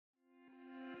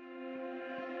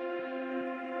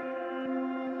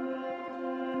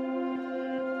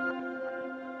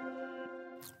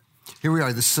Here we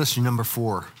are, this is session number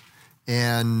 4.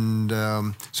 And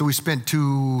so we spent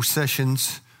 2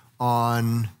 sessions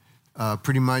on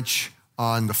pretty much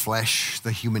on the flesh,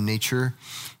 the human nature.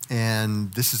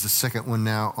 And this is the second one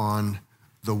now on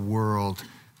the world.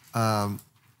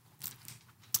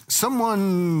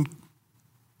 Someone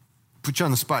put you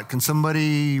on the spot. Can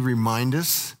somebody remind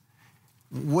us?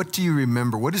 What do you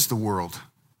remember? What is the world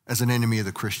as an enemy of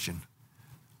the Christian?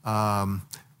 When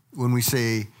we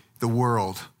say the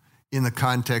world, in the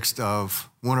context of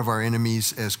one of our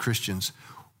enemies as Christians,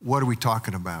 what are we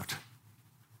talking about?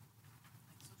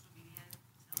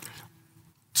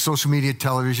 Social media,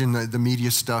 television, the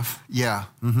media stuff. Yeah.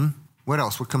 Mm-hmm. What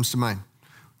else? What comes to mind?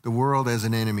 The world as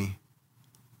an enemy.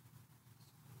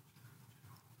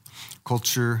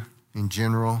 Culture in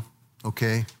general.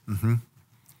 Okay. Mm-hmm.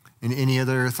 And any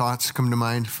other thoughts come to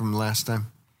mind from last time?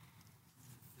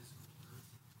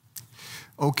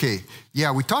 Okay,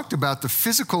 yeah, we talked about the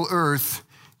physical earth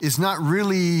is not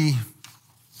really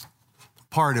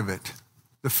part of it.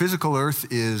 The physical earth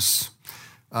is,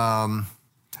 not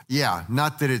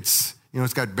that it's,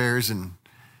 it's got bears and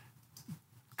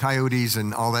coyotes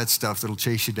and all that stuff that'll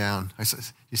chase you down.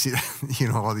 You see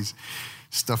that, all these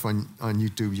stuff on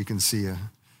YouTube, you can see,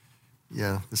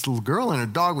 this little girl and her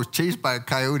dog was chased by a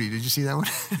coyote. Did you see that one?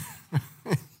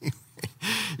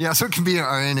 Yeah, so it can be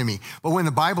our enemy. But when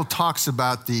the Bible talks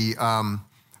about the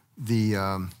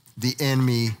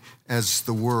enemy as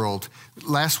the world,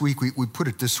 last week we put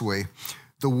it this way.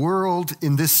 The world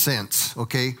in this sense,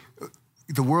 okay,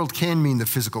 the world can mean the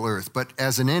physical earth, but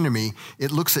as an enemy,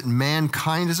 it looks at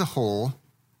mankind as a whole,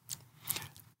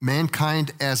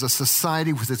 mankind as a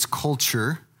society with its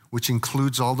culture, which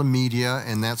includes all the media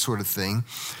and that sort of thing.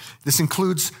 This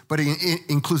includes, but it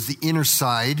includes the inner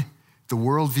side, the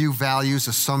worldview, values,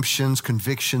 assumptions,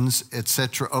 convictions,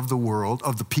 etc. of the world,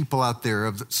 of the people out there,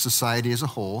 of the society as a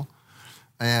whole.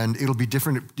 And it'll be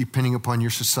different depending upon your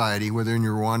society, whether in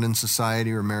your Rwandan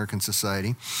society or American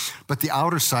society. But the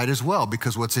outer side as well,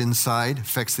 because what's inside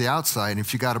affects the outside. And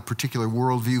if you got a particular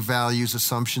worldview, values,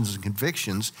 assumptions, and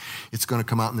convictions, it's going to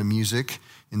come out in the music,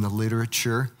 in the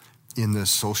literature, in the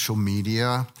social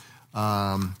media.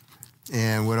 And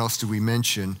what else do we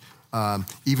mention?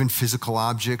 Even physical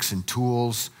objects and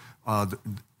tools,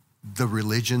 the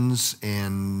religions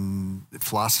and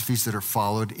philosophies that are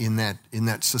followed in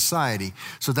that society.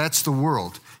 So that's the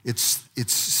world.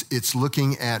 It's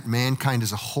looking at mankind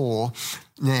as a whole.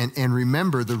 And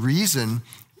remember, the reason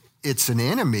it's an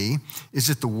enemy is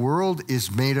that the world is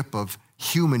made up of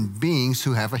human beings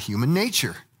who have a human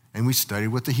nature. And we studied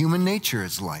what the human nature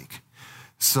is like.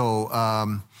 So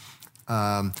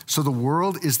the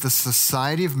world is the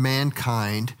society of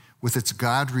mankind with its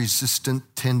God-resistant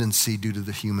tendency due to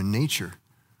the human nature.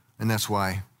 And that's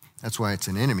why it's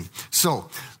an enemy. So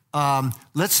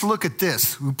let's look at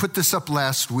this. We put this up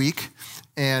last week,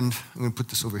 and I'm going to put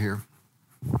this over here.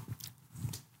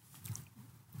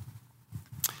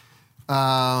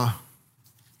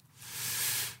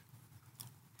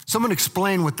 Someone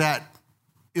explain what that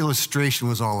illustration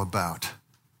was all about.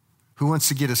 Who wants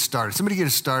to get us started? Somebody get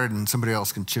us started and somebody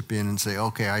else can chip in and say,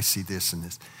 okay, I see this and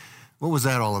this. What was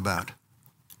that all about?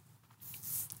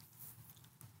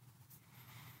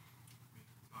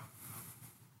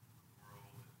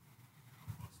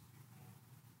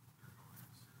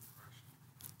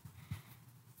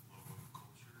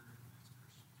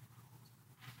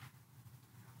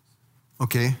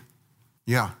 Okay,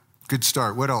 yeah, good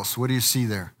start. What else? What do you see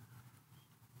there?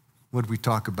 What did we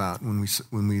talk about when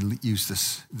we use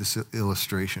this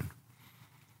illustration?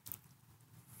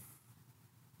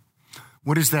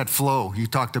 What is that flow? You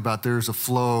talked about there's a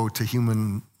flow to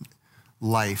human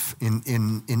life in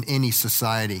any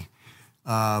society.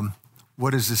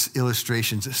 What does this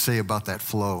illustration say about that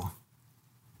flow?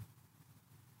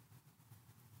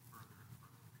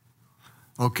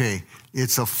 Okay,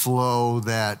 it's a flow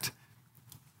that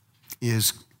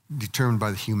is determined by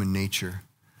the human nature.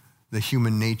 The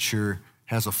human nature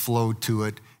has a flow to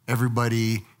it.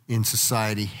 Everybody in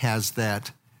society has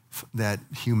that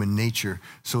human nature.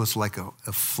 So it's like a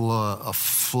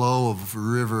flow of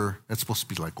river. That's supposed to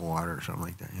be like water or something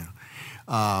like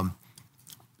that,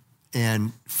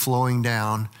 and flowing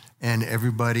down, and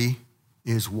everybody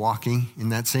is walking in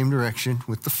that same direction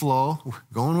with the flow,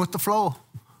 going with the flow.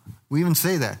 We even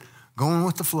say that, going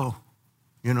with the flow,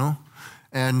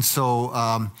 And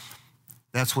so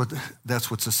that's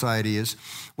what society is.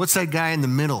 What's that guy in the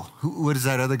middle? What is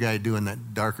that other guy doing,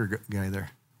 that darker guy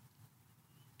there?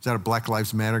 Is that a Black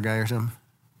Lives Matter guy or something?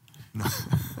 No,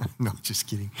 no, just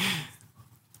kidding.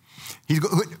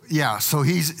 So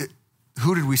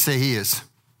who did we say he is?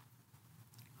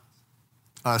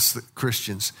 us the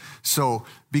Christians. So,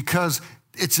 because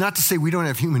it's not to say we don't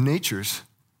have human natures,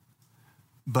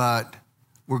 but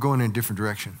we're going in a different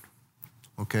direction.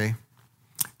 Okay?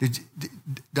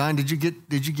 Don, did you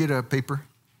get a paper?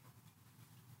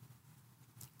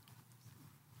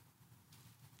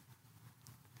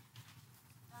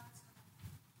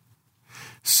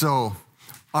 So,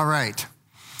 all right.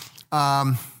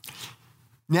 Now,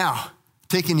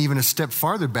 taking even a step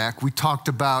farther back, we talked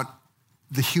about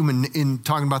in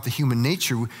talking about the human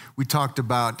nature, we talked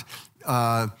about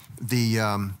the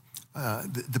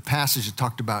passage that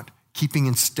talked about keeping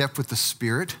in step with the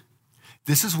Spirit.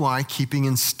 This is why keeping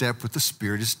in step with the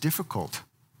Spirit is difficult.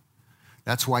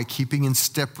 That's why keeping in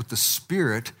step with the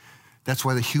Spirit, that's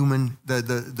why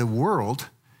the world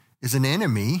is an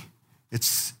enemy.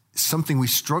 It's something we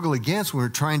struggle against when we're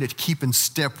trying to keep in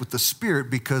step with the Spirit,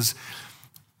 because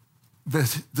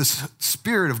the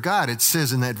Spirit of God, it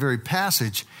says in that very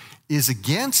passage, is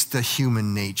against the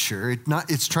human nature.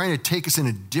 It's trying to take us in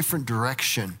a different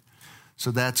direction. So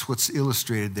that's what's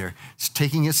illustrated there. It's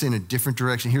taking us in a different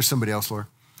direction. Here's somebody else, Laura.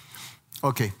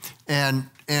 Okay, and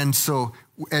so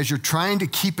as you're trying to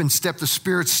keep in step, the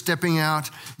Spirit's stepping out,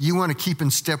 you want to keep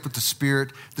in step with the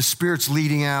Spirit. The Spirit's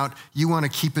leading out, you want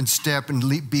to keep in step and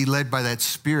be led by that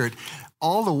Spirit.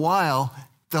 All the while,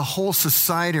 the whole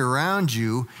society around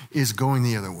you is going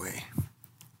the other way.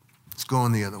 It's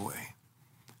going the other way.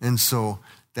 And so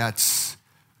that's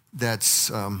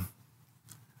the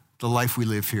life we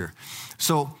live here.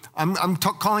 So I'm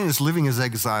calling this living as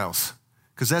exiles,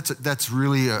 because that's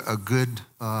really a good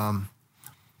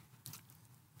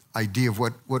idea of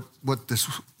what this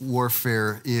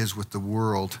warfare is with the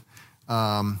world.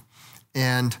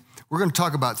 And we're going to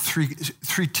talk about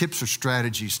three tips or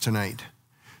strategies tonight.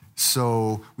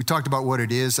 So we talked about what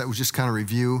it is. That was just kind of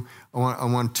review. I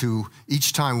want to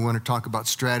each time we want to talk about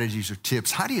strategies or tips.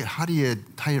 How do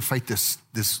you fight this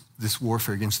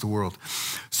warfare against the world?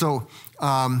 So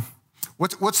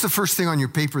what's the first thing on your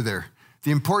paper there?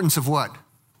 The importance of what?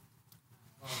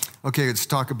 Okay, let's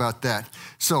talk about that.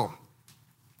 So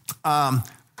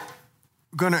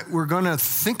we're gonna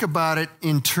think about it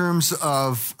in terms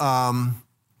of.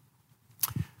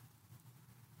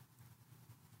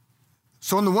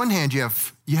 So on the one hand,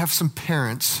 you have some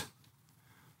parents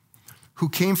who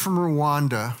came from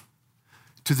Rwanda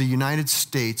to the United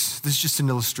States. This is just an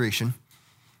illustration,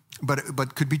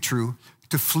 but could be true,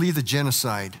 to flee the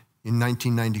genocide in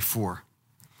 1994.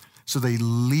 So they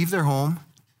leave their home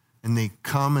and they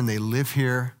come and they live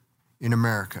here in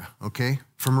America, okay,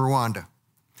 from Rwanda.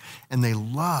 And they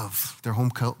love their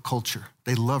home culture.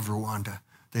 They love Rwanda.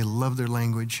 They love their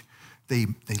language. They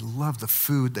love the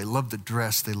food, they love the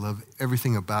dress, they love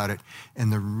everything about it,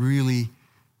 and it really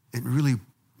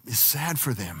is sad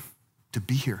for them to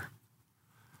be here.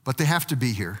 But they have to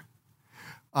be here.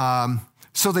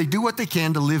 So they do what they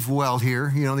can to live well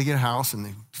here. You know, they get a house and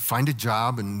they find a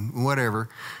job and whatever.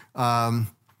 But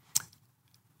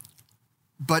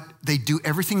they do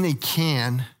everything they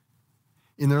can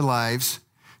in their lives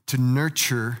to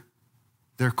nurture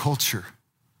their culture.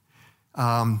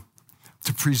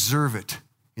 To preserve it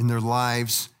in their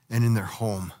lives and in their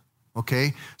home,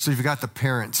 okay? So you've got the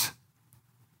parents.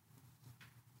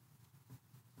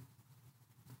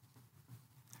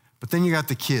 But then you got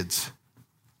the kids.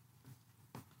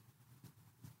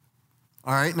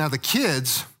 All right, now the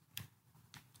kids,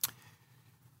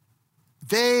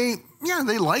 they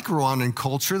like Rwandan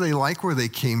culture. They like where they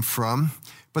came from,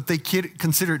 but they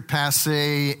consider it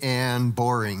passé and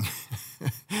boring.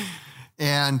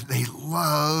 And they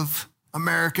love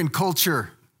American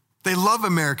culture. They love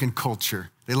American culture.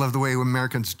 They love the way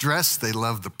Americans dress. They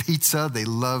love the pizza. They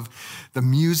love the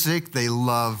music. They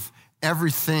love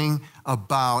everything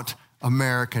about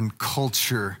American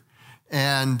culture.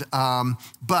 And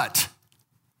but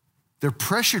they're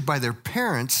pressured by their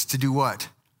parents to do what?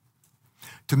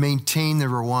 To maintain their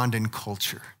Rwandan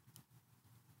culture.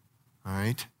 All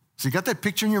right? So you got that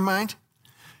picture in your mind?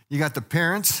 You got the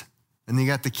parents and you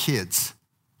got the kids.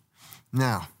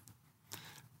 Now,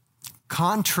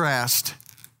 contrast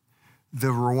the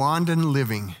Rwandan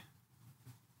living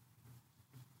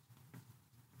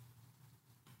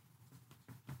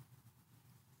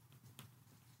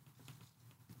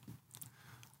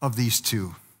of these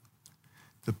two,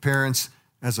 the parents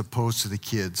as opposed to the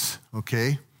kids,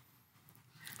 okay?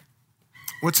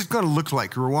 What's it going to look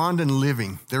like? Rwandan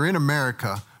living. They're in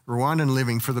America, Rwandan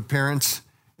living for the parents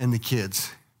and the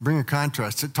kids. Bring a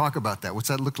contrast. Talk about that. What's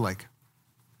that look like?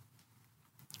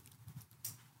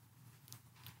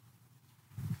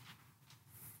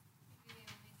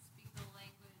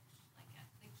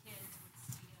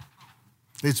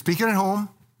 They'd speak it at home?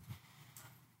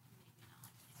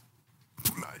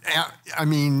 I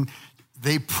mean,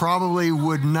 they probably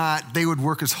would not, they would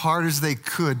work as hard as they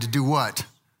could to do what?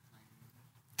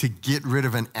 To get rid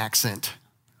of an accent.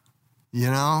 You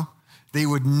know? They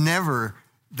would never,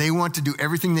 they want to do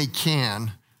everything they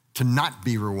can to not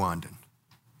be Rwandan.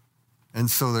 And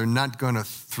so they're not going to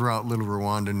throw out little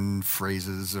Rwandan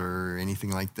phrases or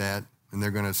anything like that. And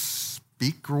they're going to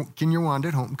speak Kinyarwanda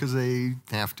at home because they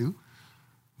have to.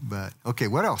 But, okay,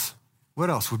 what else? What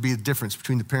else would be the difference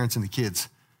between the parents and the kids?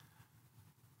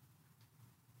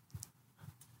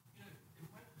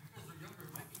 Because they're younger,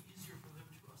 it might be easier for them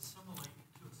to assimilate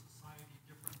into a society of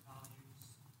different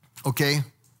values. Okay,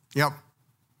 yep.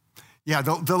 Yeah,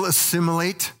 they'll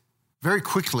assimilate very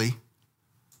quickly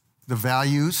the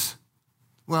values.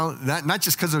 Well, not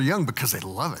just because they're young, because they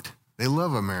love it. They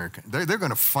love America. They're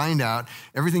going to find out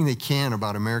everything they can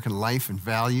about American life and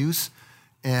values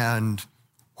and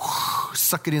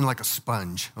suck it in like a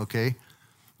sponge, okay?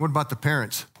 What about the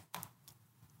parents?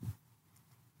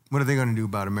 What are they going to do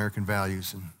about American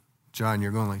values? And John,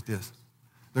 you're going like this.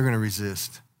 They're going to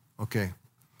resist. Okay.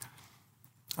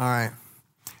 All right.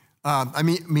 I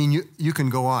mean, you can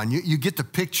go on. You get the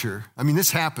picture. I mean,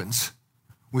 this happens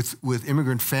with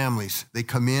immigrant families. They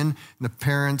come in, and the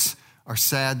parents are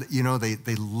sad. You know,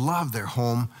 they love their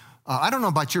home. I don't know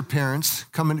about your parents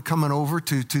coming over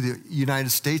to the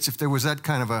United States, if there was that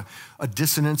kind of a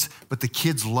dissonance, but the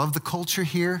kids love the culture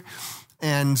here.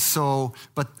 And so,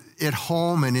 but at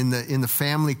home and in the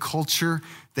family culture,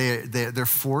 they're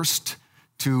forced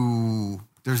to,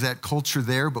 there's that culture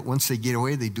there, but once they get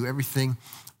away, they do everything.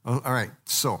 All right,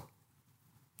 so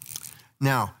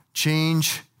now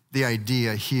change the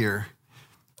idea here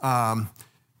to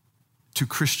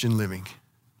Christian living.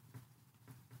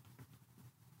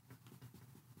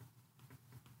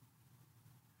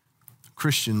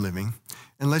 Christian living,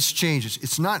 and let's change it.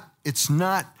 It's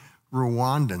not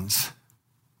Rwandans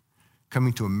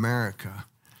coming to America.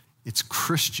 It's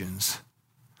Christians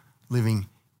living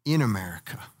in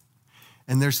America.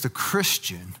 And there's the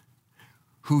Christian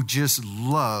who just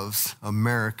loves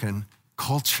American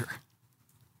culture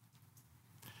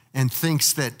and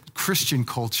thinks that Christian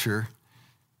culture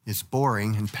is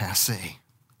boring and passé.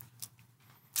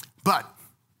 But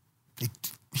he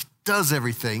does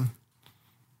everything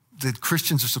that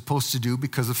Christians are supposed to do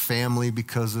because of family,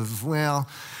 because of, well,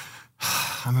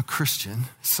 I'm a Christian,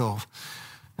 so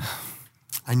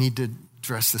I need to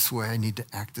dress this way, I need to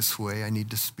act this way, I need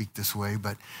to speak this way.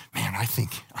 But man, I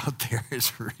think out there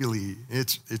is really,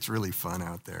 it's really fun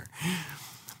out there.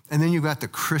 And then you've got the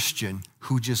Christian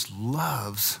who just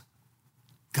loves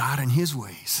God and his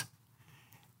ways.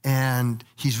 And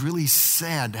he's really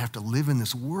sad to have to live in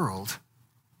this world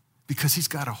because he's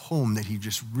got a home that he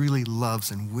just really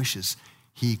loves and wishes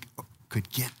he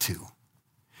could get to.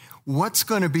 What's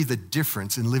going to be the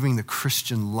difference in living the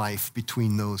Christian life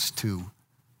between those two?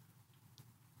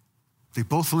 They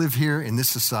both live here in this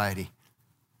society.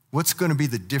 What's going to be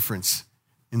the difference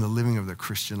in the living of their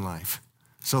Christian life?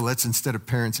 So let's, instead of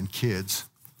parents and kids,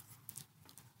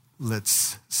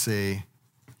 let's say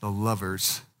the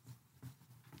lovers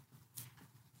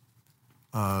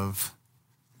of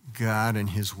God and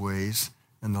his ways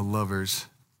and the lovers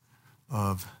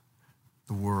of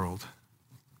the world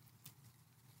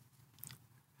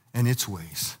and its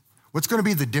ways. What's going to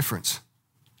be the difference?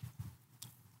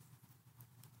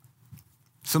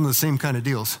 Some of the same kind of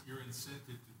deals. You're incented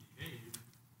to behave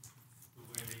the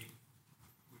way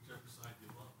whichever side you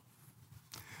love.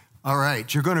 All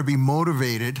right, you're going to be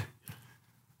motivated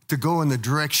to go in the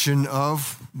direction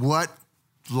of what?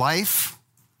 Life,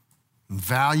 and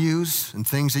values, and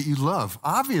things that you love,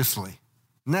 obviously.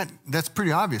 And that's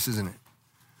pretty obvious, isn't it?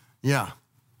 Yeah.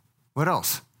 What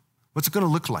else? What's it going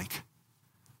to look like?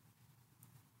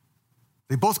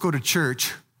 They both go to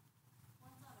church.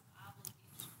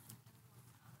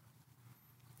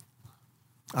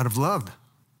 Out of love.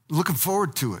 Looking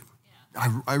forward to it.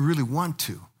 I really want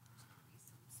to.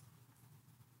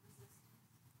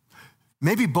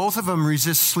 Maybe both of them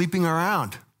resist sleeping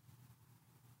around.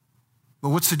 But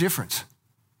what's the difference?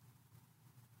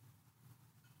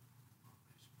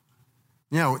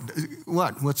 Yeah,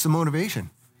 what? What's the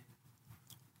motivation?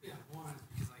 Yeah, one is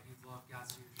because like you love God,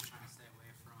 so you're just trying to stay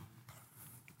away from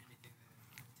anything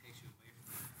that takes you away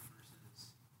from that versus doing it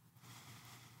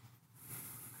through some either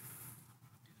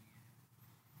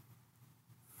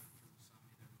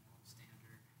moral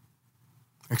standard.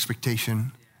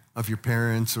 Expectation of your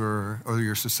parents or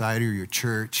your society or your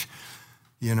church,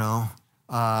 you know.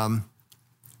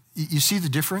 You see the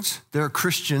difference? There are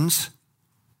Christians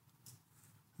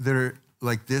that are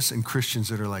like this and Christians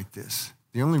that are like this.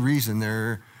 The only reason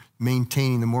they're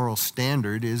maintaining the moral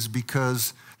standard is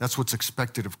because that's what's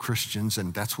expected of Christians,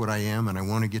 and that's what I am, and I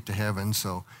want to get to heaven,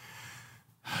 so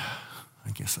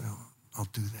I guess I'll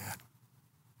do that,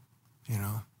 you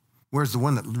know? Whereas the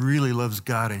one that really loves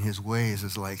God and his ways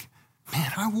is like, man,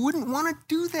 I wouldn't want to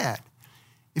do that.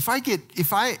 If I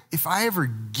ever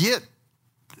get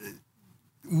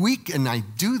weak and I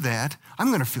do that, I'm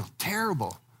going to feel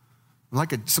terrible.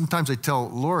 Sometimes I tell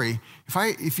Lori,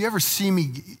 if you ever see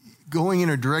me going in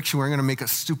a direction where I'm going to make a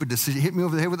stupid decision, hit me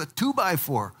over the head with a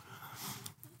 2x4.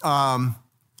 I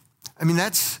mean,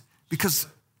 that's because,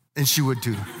 and she would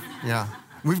too. Yeah.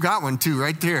 We've got one too,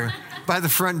 right there by the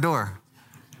front door.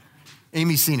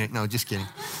 Amy's seen it. No, just kidding.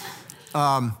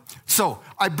 So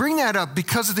I bring that up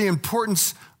because of the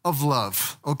importance of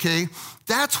love, okay?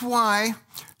 That's why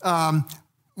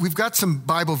we've got some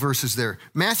Bible verses there.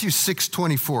 Matthew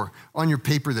 6:24 on your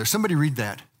paper there. Somebody read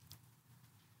that.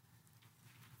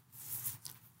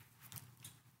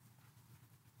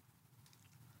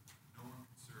 No one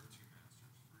can serve two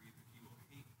masters, for either he will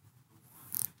hate the one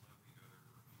and love the other,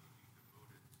 or he will be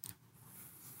devoted to the one and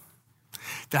despise the other.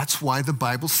 That's why the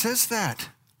Bible says that.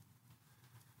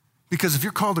 Because if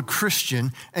you're called a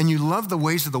Christian and you love the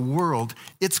ways of the world,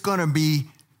 it's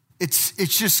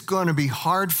just going to be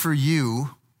hard for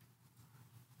you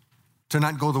to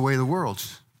not go the way of the world,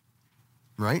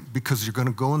 right? Because you're going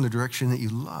to go in the direction that you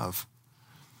love.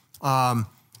 And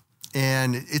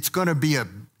it's going to be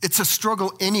it's a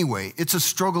struggle anyway. It's a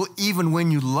struggle even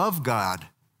when you love God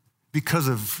because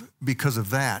of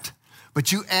that.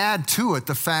 But you add to it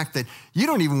the fact that you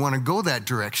don't even want to go that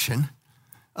direction.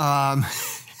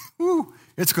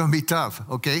 It's going to be tough,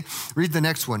 okay? Read the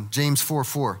next one, James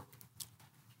 4:4.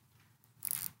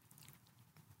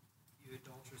 You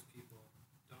adulterous people,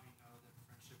 don't you know that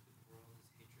friendship with the world is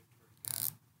hatred toward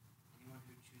God? Anyone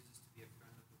who chooses to be a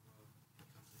friend of the world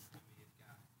becomes an enemy of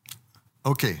God.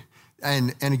 Okay,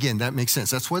 and again, that makes sense.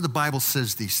 That's why the Bible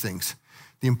says these things.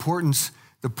 The importance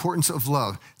of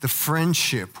love, the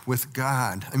friendship with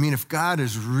God. I mean, if God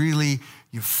is really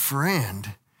your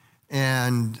friend,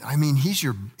 and I mean, he's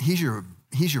your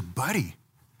buddy.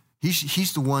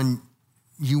 He's the one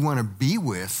you want to be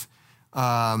with.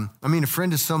 I mean, a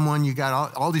friend is someone you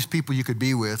got all these people you could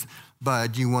be with,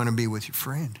 but you want to be with your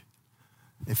friend.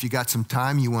 If you got some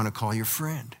time, you want to call your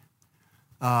friend.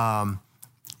 And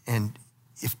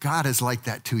if God is like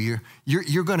that to you,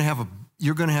 you're going to have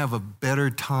a better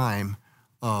time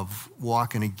of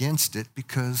walking against it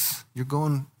because you're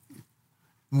going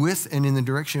with and in the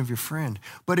direction of your friend.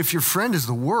 But if your friend is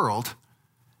the world,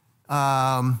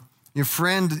 your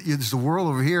friend is the world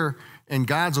over here and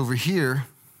God's over here,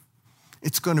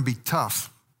 it's going to be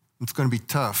tough. It's going to be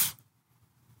tough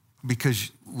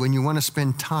because when you want to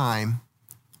spend time,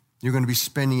 you're going to be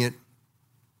spending it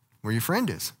where your friend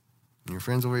is. And your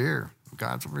friend's over here.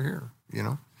 God's over here, you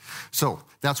know. So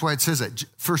that's why it says that.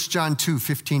 1 John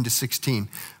 2:15 to 16.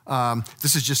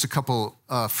 This is just a couple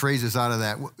phrases out of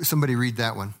that. Somebody read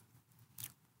that one. Do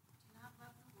not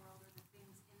love the world or the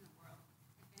things in the world.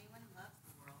 If anyone loves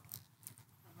the world,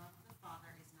 the love of the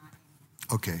Father is not in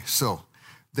him. Okay, so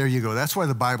there you go. That's why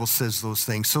the Bible says those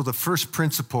things. So the first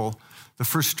principle, the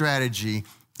first strategy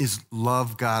is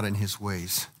love God and his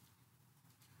ways.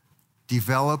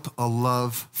 Develop a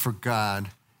love for God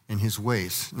and his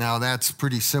ways. Now that's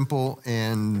pretty simple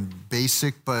and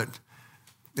basic, but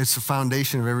it's the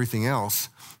foundation of everything else.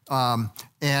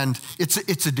 And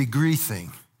it's a degree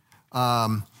thing.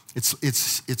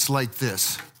 It's like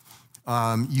this.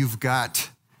 You've got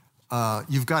a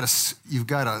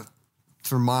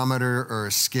thermometer or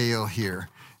a scale here,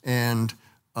 and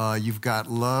you've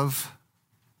got love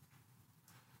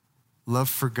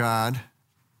for God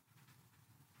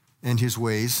and his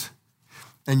ways.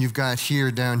 And you've got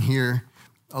down here,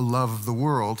 a love of the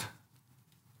world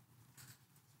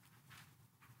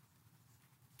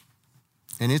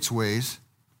and its ways.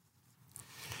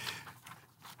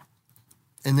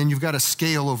 And then you've got a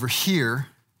scale over here.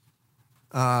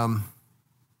 And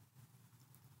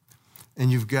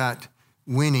you've got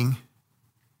winning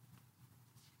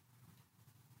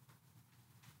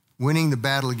the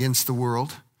battle against the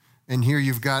world. And here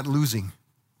you've got losing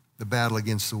the battle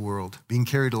against the world, being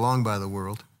carried along by the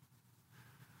world.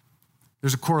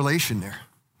 There's a correlation there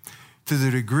to the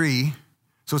degree,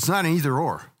 so it's not an either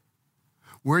or.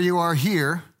 Where you are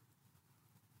here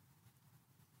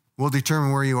will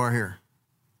determine where you are here.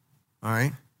 All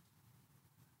right?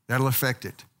 That'll affect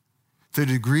it. To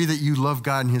the degree that you love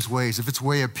God and his ways, if it's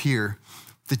way up here,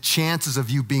 the chances of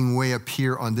you being way up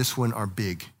here on this one are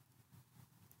big.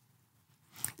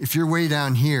 If you're way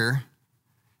down here,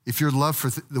 if your love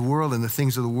for the world and the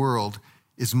things of the world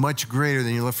is much greater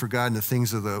than your love for God and the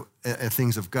things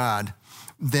of God,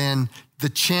 then the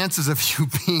chances of you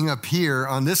being up here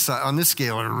on this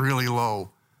scale are really low.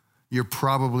 You're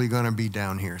probably going to be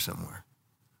down here somewhere.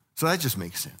 So that just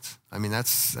makes sense. I mean,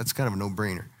 that's kind of a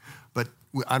no-brainer. But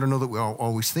I don't know that we all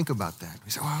always think about that.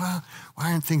 We say, well,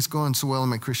 why aren't things going so well in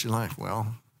my Christian life?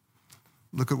 Well,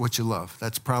 look at what you love.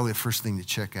 That's probably the first thing to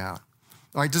check out.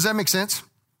 All right, does that make sense?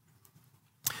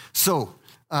 So,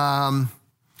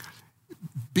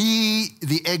 be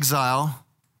the exile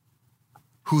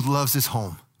who loves his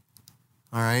home.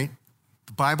 All right?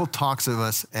 The Bible talks of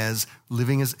us as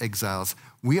living as exiles.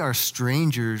 We are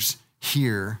strangers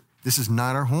here. This is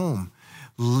not our home.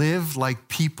 Live like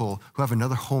people who have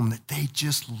another home that they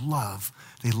just love.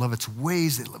 They love its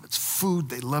ways. They love its food.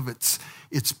 They love its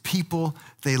people.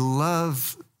 They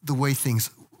love the way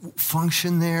things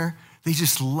function there. They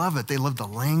just love it. They love the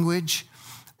language.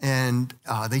 And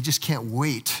they just can't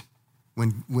wait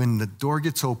when the door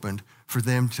gets opened for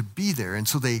them to be there. And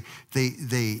so they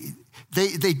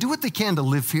do what they can to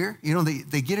live here. You know,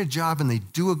 they get a job and they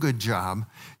do a good job.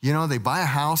 You know, they buy a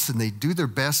house and they do their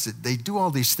best. They do all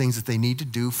these things that they need to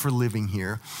do for living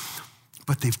here.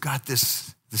 But they've got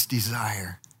this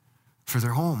desire for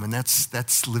their home, and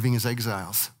that's living as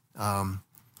exiles.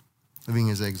 Living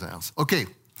as exiles. Okay,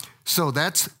 so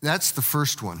that's the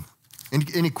first one.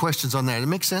 Any questions on that? Does it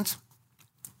make sense?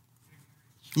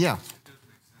 Yeah. It does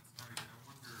make sense. I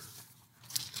wonder if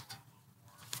we can go a little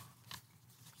more how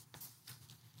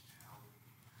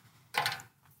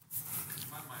because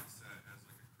my mindset as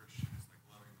like a Christian is like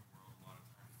loving the world. A lot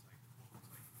of times it's like, well,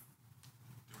 it's like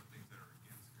doing things that are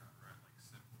against God, right? Like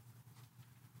simple things.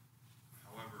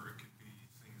 However, it could be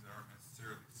things that aren't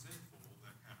necessarily sinful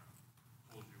that kind of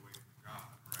hold you away from God,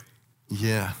 right?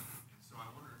 Yeah. And so I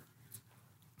wonder if we just kind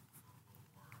of go a little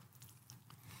more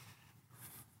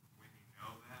when you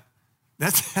know that.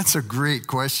 That's a great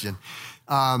question.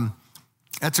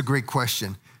 That's a great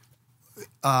question.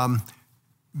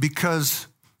 Because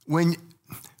when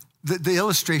the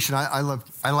illustration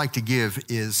I like to give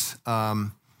is,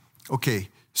 okay,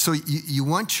 so you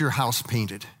want your house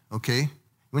painted, okay? You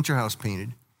want your house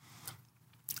painted.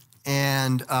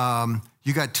 And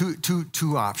you got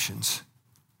two options.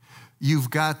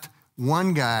 You've got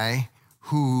one guy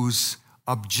whose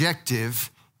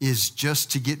objective is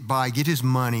just to get by, get his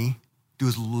money, do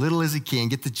as little as he can,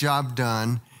 get the job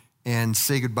done, and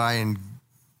say goodbye and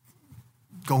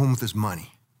go home with his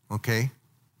money, okay?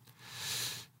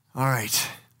 All right.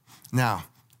 Now,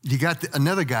 you got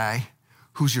another guy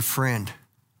who's your friend.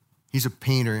 He's a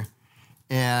painter,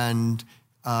 and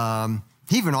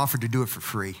he even offered to do it for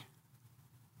free.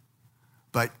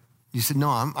 But you said, no,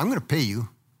 I'm going to pay you.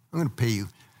 I'm going to pay you.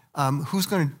 Who's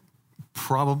going to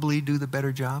probably do the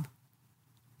better job?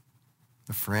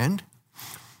 The friend?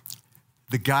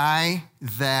 The guy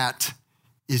that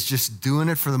is just doing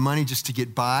it for the money just to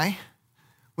get by?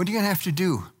 What are you going to have to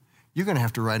do? You're going to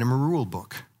have to write him a rule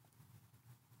book.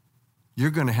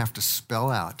 You're going to have to spell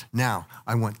out, now,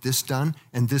 I want this done,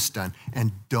 and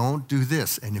don't do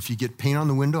this. And if you get paint on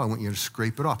the window, I want you to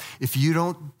scrape it off. If you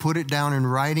don't put it down in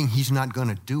writing, he's not going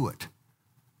to do it.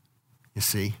 You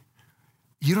see?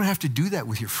 You don't have to do that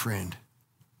with your friend.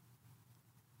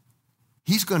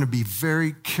 He's going to be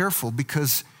very careful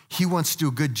because he wants to do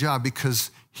a good job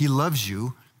because he loves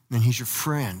you and he's your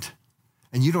friend.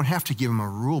 And you don't have to give him a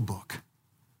rule book.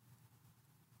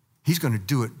 He's going to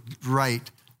do it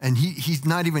right, and he's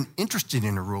not even interested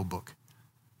in a rule book.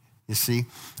 You see?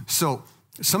 So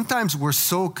sometimes we're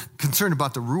so concerned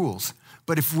about the rules,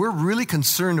 but if we're really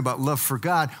concerned about love for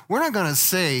God, we're not going to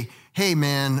say, hey,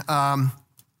 man,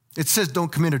 it says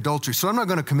don't commit adultery, so I'm not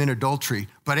going to commit adultery.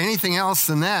 But anything else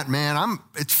than that, man,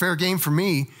 it's fair game for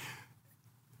me.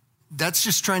 That's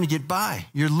just trying to get by.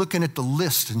 You're looking at the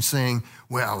list and saying,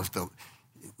 well, if the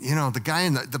guy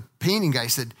in the painting guy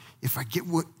said, if I get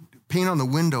paint on the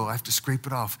window, I have to scrape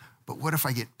it off. But what if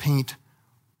I get paint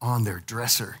on their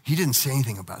dresser? He didn't say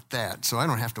anything about that, so I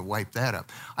don't have to wipe that up.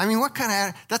 I mean,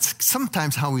 that's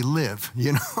sometimes how we live,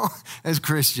 as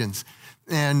Christians.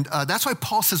 And that's why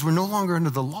Paul says we're no longer under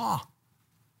the law.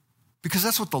 Because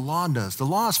that's what the law does. The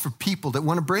law is for people that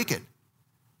want to break it.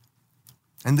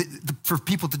 And for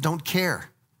people that don't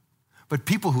care. But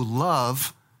people who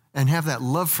love and have that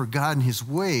love for God and his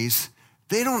ways,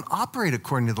 they don't operate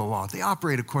according to the law. They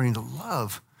operate according to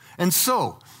love. And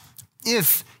so,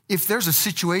 if there's a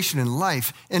situation in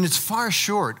life and it's far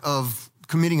short of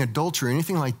committing adultery or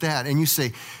anything like that, and you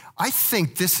say, I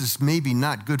think this is maybe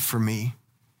not good for me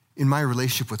in my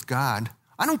relationship with God,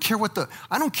 I don't care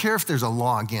if there's a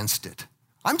law against it.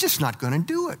 I'm just not going to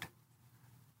do it.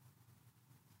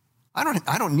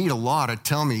 I don't need a law to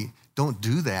tell me don't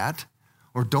do that,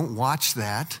 or don't watch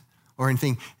that, or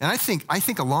anything. And I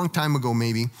think a long time ago,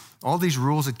 maybe, all these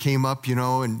rules that came up,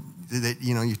 and that,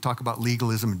 you talk about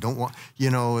legalism and don't want,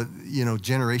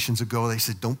 generations ago, they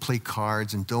said, don't play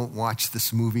cards and don't watch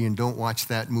this movie and don't watch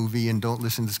that movie and don't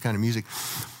listen to this kind of music.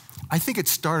 I think it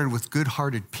started with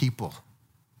good-hearted people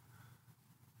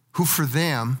who, for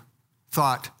them,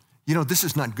 thought, this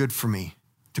is not good for me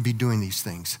to be doing these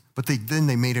things. But then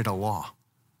they made it a law.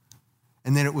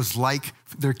 And then it was like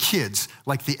their kids,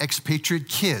 like the expatriate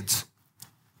kids,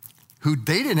 who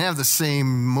they didn't have the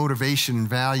same motivation and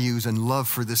values and love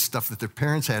for this stuff that their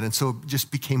parents had. And so it just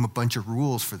became a bunch of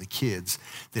rules for the kids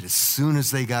that as soon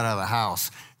as they got out of the house,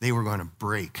 they were going to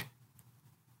break.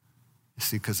 You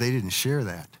see, because they didn't share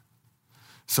that.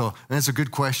 So, and that's a good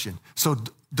question. So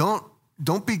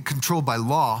don't be controlled by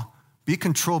law. Be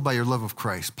controlled by your love of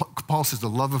Christ. Paul says the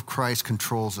love of Christ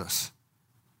controls us.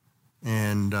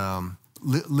 And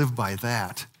live by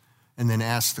that. And then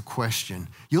ask the question.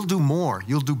 You'll do more.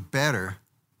 You'll do better.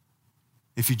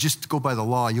 If you just go by the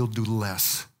law, you'll do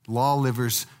less. Law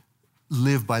livers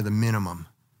live by the minimum.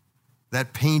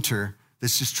 That painter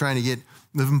that's just trying to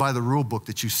living by the rule book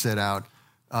that you set out,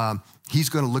 he's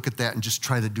going to look at that and just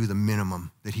try to do the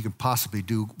minimum that he can possibly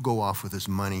do, go off with his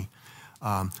money.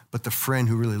 But the friend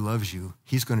who really loves you,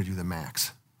 he's going to do the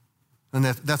max. And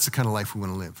that's the kind of life we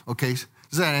want to live. Okay?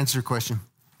 Does that answer your question?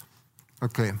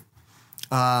 Okay.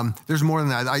 There's more than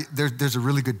that. There's a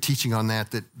really good teaching on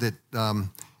that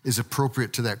is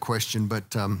appropriate to that question.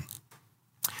 But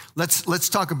let's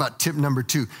talk about tip number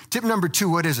 2. Tip number 2,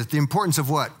 what is it? The importance of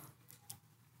what?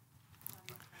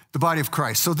 The body of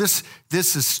Christ. So this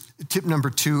is tip number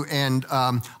 2, and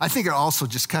I think it also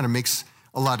just kind of makes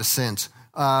a lot of sense.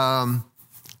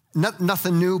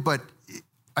 Nothing new, but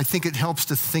I think it helps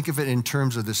to think of it in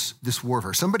terms of this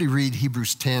warfare. Somebody read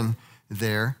Hebrews 10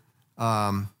 there.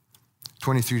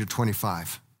 23 to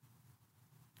 25.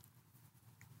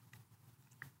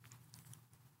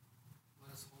 Let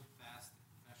us hold fast the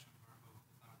confession of our hope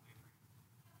without wavering.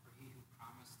 For he who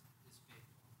promised is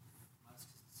faithful. Let us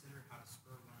consider how to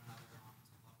spur one another on to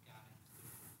love God and his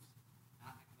good works,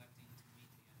 not neglecting to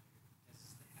meet together, as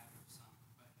is the habit of some,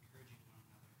 but encouraging one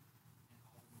another, and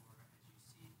all the more as you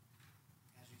see the day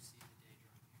drawing near.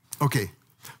 Okay,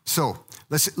 so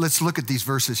let's look at these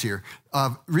verses here.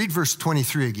 Read verse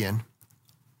 23 again.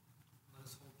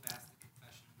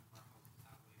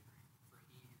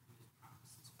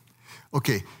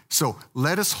 Okay, so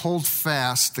let us hold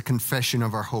fast the confession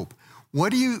of our hope.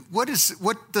 What does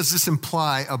this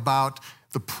imply about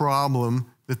the problem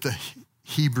that the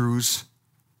Hebrews,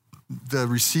 the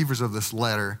receivers of this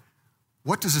letter,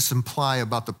 what does this imply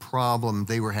about the problem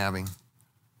they were having?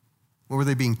 What were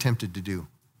they being tempted to do?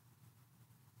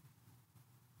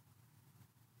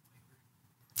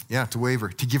 Yeah, to waver,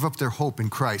 to give up their hope in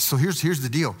Christ. So here's the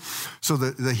deal. So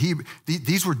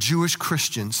these were Jewish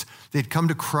Christians. They'd come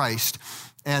to Christ,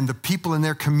 and the people in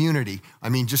their community,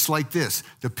 just like this,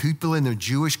 the people in the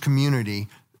Jewish community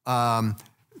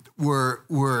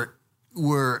were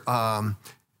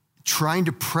trying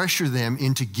to pressure them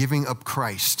into giving up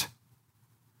Christ.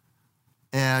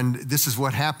 And this is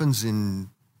what happens in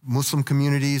Muslim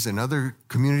communities and other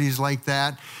communities like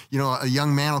that. A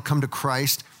young man will come to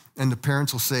Christ, and the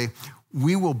parents will say,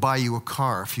 we will buy you a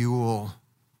car if you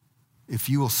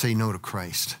will say no to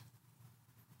Christ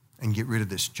and get rid of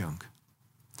this junk.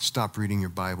 Stop reading your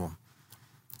Bible.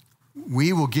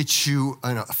 We will get you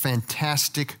a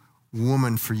fantastic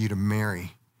woman for you to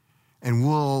marry, and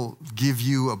we'll give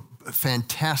you a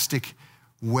fantastic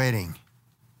wedding.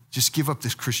 Just give up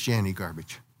this Christianity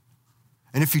garbage.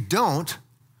 And if you don't,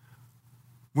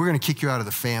 we're going to kick you out of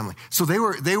the family. So they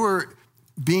were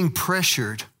being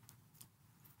pressured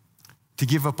to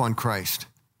give up on Christ.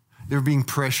 They were being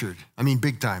pressured.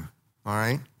 Big time, all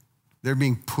right? They're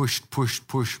being pushed.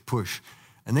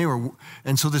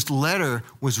 And so this letter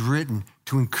was written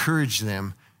to encourage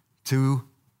them to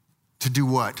do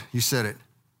what? You said it.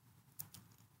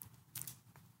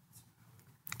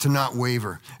 To not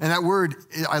waver. And that word,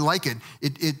 I like it.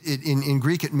 In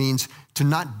Greek, it means to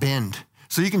not bend.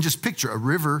 So you can just picture a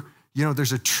river.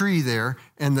 There's a tree there,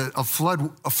 and a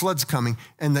flood's coming,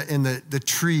 and the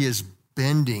tree is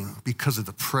bending because of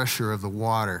the pressure of the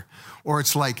water. Or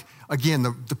it's like, again,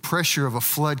 the pressure of a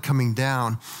flood coming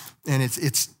down, and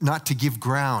it's not to give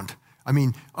ground.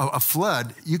 A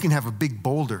flood, you can have a big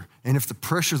boulder, and if the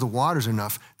pressure of the water's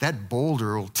enough, that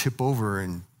boulder will tip over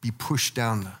and be pushed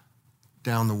down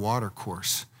the water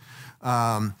course.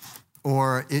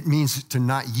 Or it means to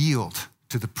not yield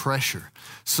to the pressure.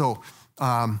 So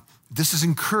this is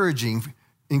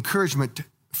encouragement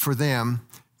for them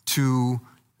to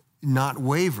not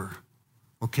waver,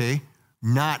 okay?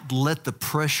 Not let the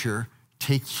pressure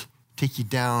take you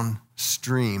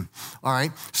downstream. All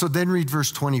right, so then read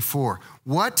verse 24.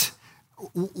 What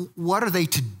are they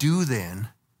to do then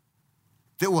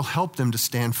that will help them to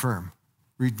stand firm?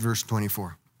 Read verse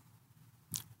 24.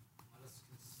 Let us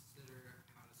consider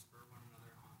how to spur one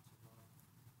another on to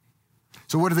love.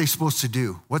 So what are they supposed to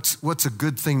do? What's a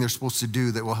good thing they're supposed to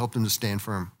do that will help them to stand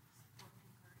firm?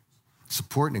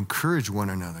 Support and encourage one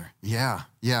another. Yeah.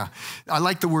 I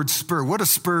like the word spur. What do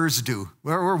spurs do?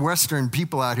 We're Western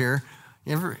people out here.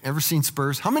 You ever seen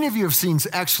spurs? How many of you have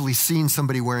actually seen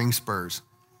somebody wearing spurs?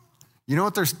 You know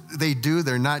what they do?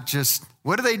 They're not just,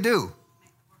 what do?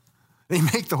 They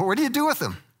make the horse. What do you do with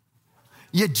them?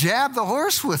 You jab the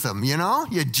horse with them, you know?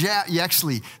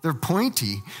 They're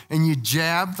pointy, and you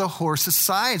jab the horse's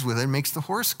sides with it. It makes the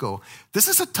horse go. This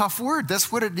is a tough word.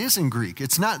 That's what it is in Greek.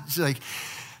 It's not like,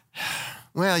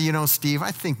 well, you know, Steve,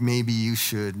 I think maybe you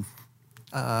should,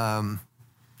 do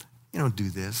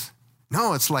this.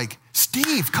 No, it's like,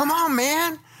 Steve, come on,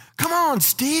 man. Come on,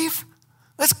 Steve.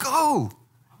 Let's go.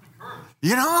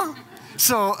 You know?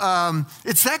 So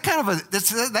it's that kind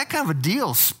of a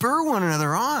deal. Spur one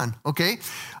another on, okay?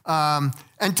 And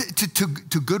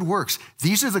to good works.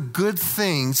 These are the good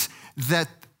things that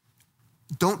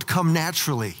don't come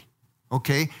naturally,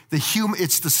 okay?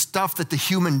 It's the stuff that the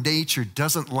human nature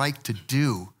doesn't like to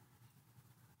do.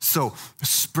 So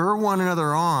spur one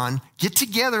another on. Get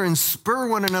together and spur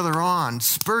one another on.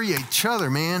 Spur each other,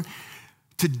 man,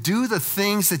 to do the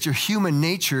things that your human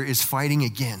nature is fighting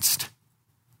against.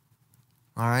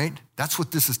 All right? That's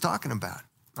what this is talking about.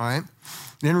 All right?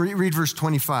 Then read verse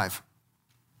 25.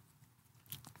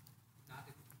 Not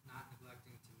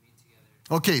neglecting to meet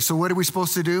together. Okay, so what are we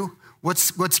supposed to do?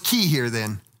 What's key here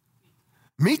then?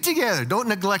 Meet together. Don't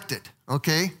neglect it,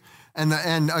 okay?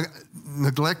 And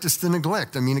neglect is to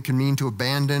neglect. I mean, it can mean to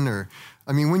abandon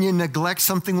when you neglect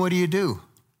something, what do?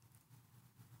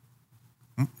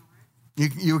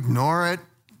 You ignore it.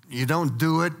 You don't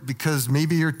do it because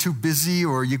maybe you're too busy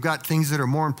or you've got things that are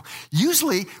more important.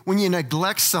 Usually, when you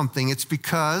neglect something, it's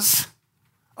because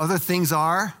other things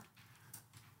are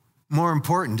more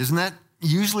important. Isn't that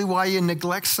usually why you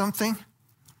neglect something?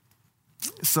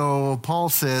 So Paul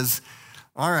says,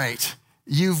 all right,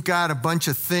 you've got a bunch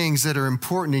of things that are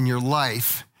important in your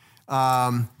life.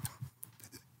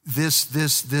 This,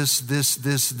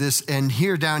 and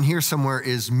here, down here somewhere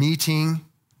is meeting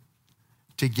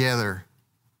together.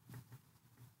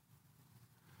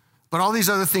 But all these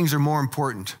other things are more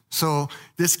important. So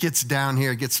this gets down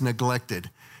here, gets neglected.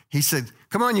 He said,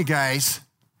 come on, you guys.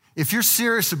 If you're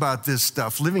serious about this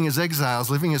stuff, living as exiles,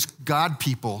 living as God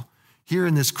people here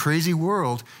in this crazy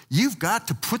world, you've got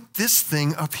to put this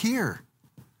thing up here.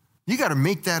 You got to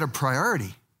make that a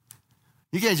priority.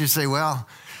 You guys just say, well,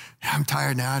 I'm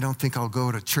tired now. I don't think I'll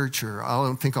go to church, or I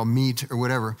don't think I'll meet, or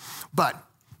whatever. But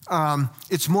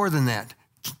it's more than that.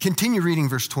 Continue reading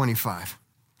verse 25.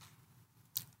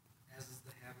 As is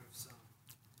the habit of some,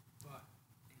 but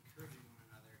encouraging one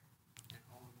another, and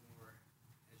all the more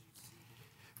as you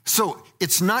see. So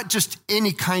it's not just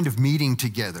any kind of meeting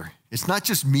together. It's not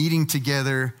just meeting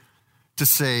together to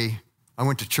say, I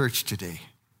went to church today.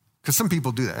 Because some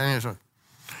people do that.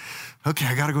 Okay,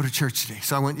 I got to go to church today.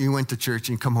 So you went to church,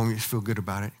 and you come home, you feel good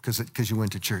about it because you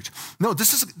went to church. No,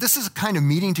 this is a kind of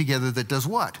meeting together that does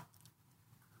what?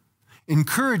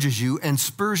 Encourages you and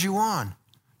spurs you on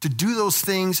to do those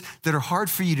things that are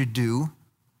hard for you to do,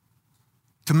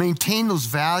 to maintain those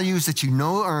values that you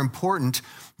know are important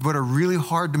but are really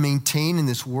hard to maintain in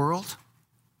this world,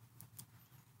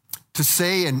 to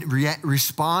say and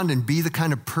respond and be the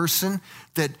kind of person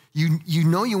that you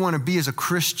know you want to be as a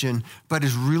Christian, but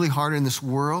is really hard in this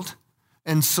world.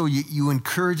 And so you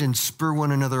encourage and spur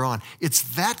one another on. It's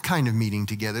that kind of meeting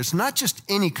together. It's not just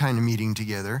any kind of meeting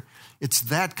together. It's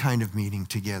that kind of meeting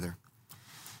together.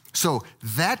 So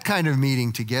that kind of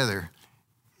meeting together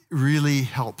really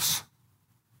helps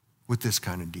with this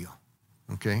kind of deal,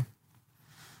 okay?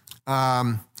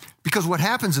 Because what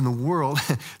happens in the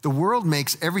world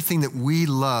makes everything that we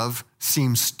love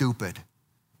seem stupid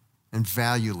and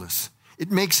valueless. It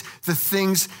makes the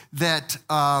things that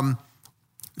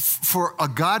for a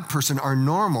God person are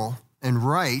normal and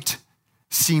right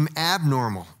seem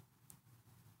abnormal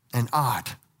and odd.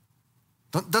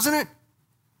 Doesn't it?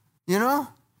 You know?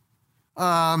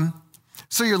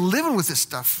 So you're living with this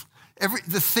stuff.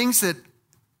 The things that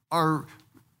are,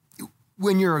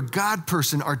 when you're a God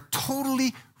person, are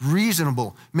totally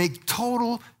reasonable, make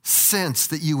total sense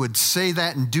that you would say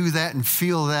that and do that and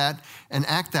feel that and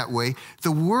act that way.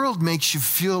 The world makes you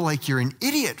feel like you're an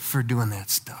idiot for doing that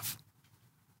stuff.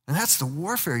 And that's the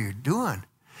warfare you're doing.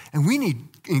 And we need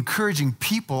encouraging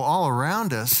people all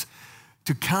around us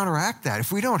to counteract that.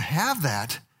 If we don't have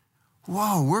that,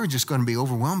 whoa, we're just going to be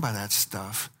overwhelmed by that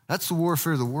stuff. That's the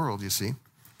warfare of the world, you see.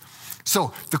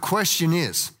 So the question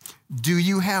is, do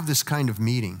you have this kind of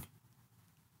meeting?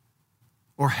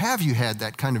 Or have you had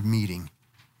that kind of meeting?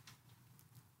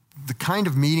 The kind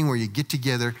of meeting where you get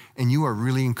together and you are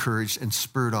really encouraged and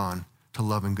spurred on to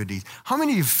love and good deeds. How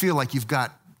many of you feel like you've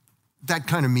got that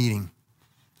kind of meeting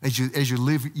as you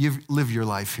live your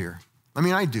life here? I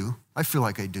mean, I do. I feel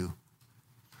like I do.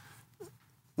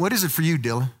 What is it for you,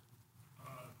 Dylan?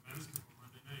 Men's group on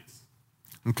Monday nights.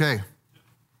 Okay.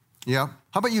 Yeah.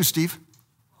 How about you, Steve?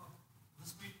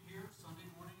 This week here, Sunday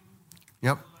morning.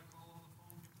 Yep. I call on the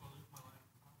phone to live my life.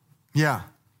 Yeah.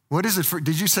 What is it for?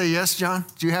 Did you say yes, John?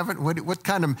 Do you have it?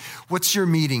 What's your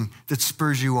meeting that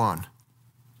spurs you on?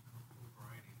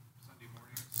 Variety. Sunday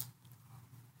mornings,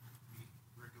 meet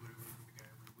regularly with the guy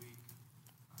every week.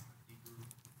 D-group.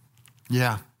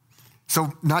 Yeah.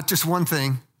 So not just one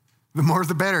thing. The more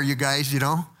the better, you guys, you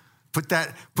know. Put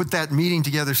that meeting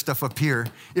together stuff up here.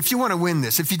 If you want to win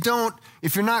this. If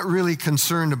you're not really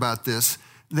concerned about this,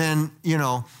 then, you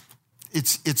know,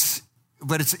 it's the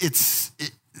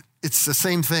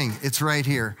same thing. It's right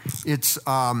here. It's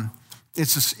a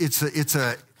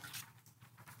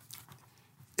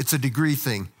degree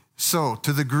thing. So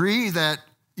to the degree that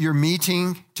you're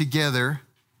meeting together,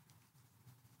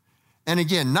 and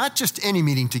again, not just any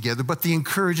meeting together, but the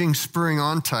encouraging, spurring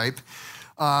on type.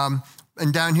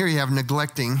 And down here you have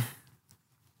neglecting.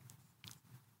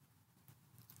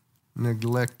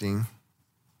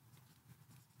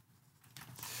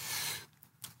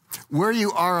 Where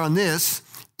you are on this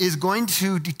is going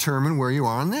to determine where you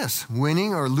are on this,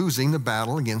 winning or losing the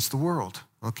battle against the world,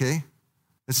 okay?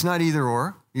 It's not either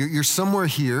or. You're somewhere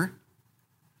here.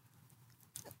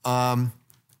 And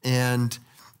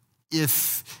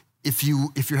if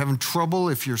you're having trouble,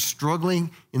 if you're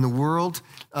struggling in the world,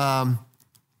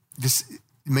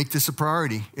 make this a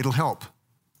priority. It'll help.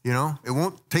 You know, it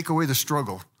won't take away the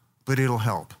struggle, but it'll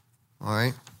help. All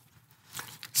right.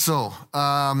 So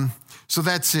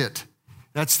that's it.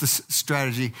 That's the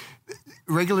strategy.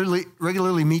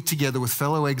 Regularly meet together with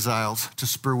fellow exiles to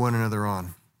spur one another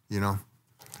on. You know,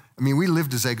 I mean, we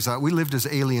lived as exiles. We lived as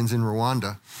aliens in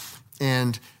Rwanda,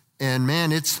 and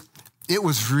man, it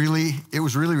was really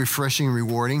refreshing and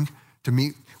rewarding to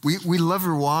meet. We love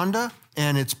Rwanda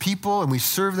and its people, and we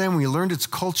served them. We learned its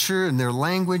culture and their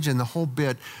language and the whole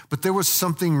bit. But there was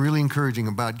something really encouraging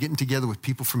about getting together with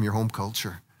people from your home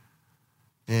culture.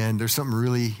 And there's something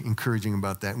really encouraging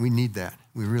about that. We need that.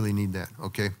 We really need that.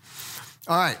 Okay.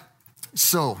 All right.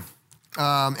 So,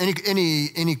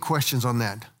 any questions on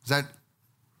that? Is that?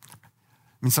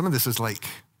 I mean, some of this is like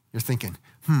you're thinking,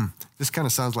 this kind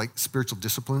of sounds like spiritual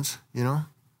disciplines, you know?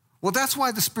 Well, that's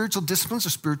why the spiritual disciplines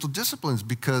are spiritual disciplines,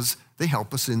 because they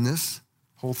help us in this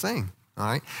whole thing, all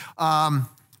right?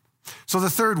 So the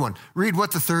third one, read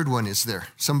what the third one is there.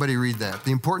 Somebody read that.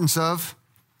 The importance of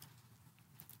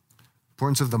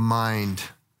the mind.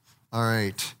 All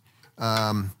right.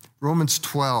 Romans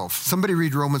 12. Somebody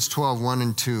read Romans 12, 1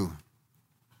 and 2.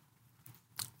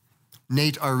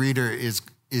 Nate, our reader, is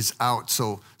out,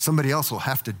 so somebody else will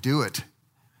have to do it.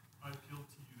 I appeal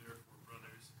to you, therefore,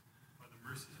 brothers, by the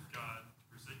mercies of God, to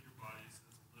present your bodies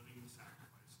as a living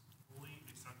sacrifice, holy and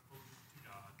acceptable to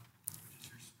God, which is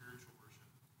your spiritual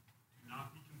worship. Do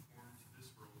not be conformed to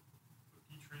this world, but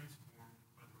be transformed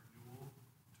by the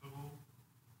total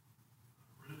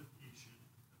renovation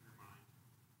of your mind,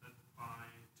 that by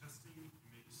testing you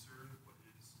may discern what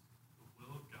is the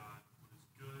will of God, what is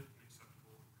good and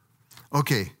acceptable and perfect.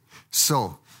 Okay,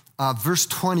 so verse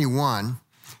 21.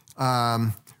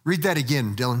 Read that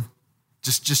again, Dylan.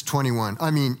 Just 21.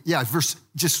 I mean, yeah, verse 1.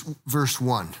 Okay. I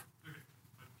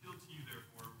appeal to you,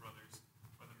 therefore, brothers,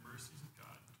 by the mercies of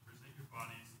God, to present your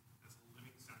bodies as a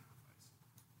living sacrifice,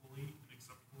 holy and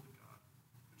acceptable to God,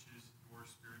 which is your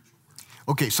spiritual worship.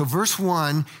 Okay, so verse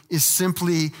 1 is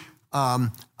simply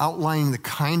outlining the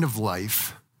kind of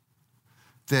life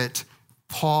that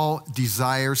Paul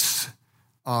desires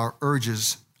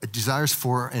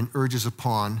for and urges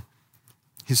upon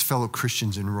his fellow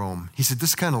Christians in Rome. He said,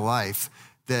 this kind of life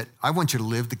that I want you to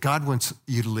live, that God wants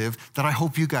you to live, that I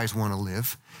hope you guys want to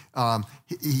live.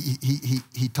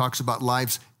 He talks about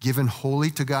lives given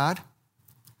wholly to God,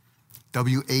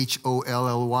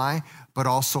 W-H-O-L-L-Y, but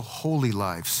also holy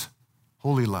lives.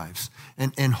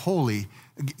 And holy,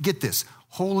 get this,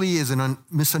 holy is a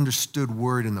misunderstood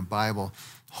word in the Bible.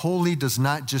 Holy does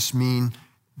not just mean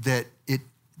that it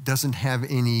doesn't have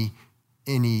any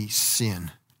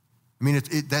sin. I mean,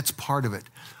 that's part of it.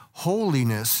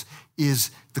 Holiness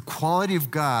is the quality of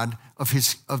God, of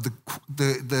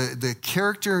the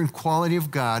character and quality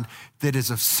of God that is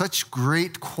of such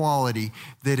great quality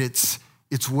that it's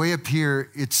way up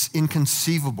here, it's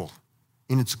inconceivable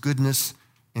in its goodness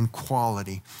and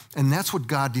quality. And that's what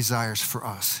God desires for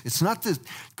us. It's not that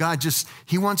God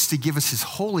he wants to give us his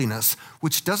holiness,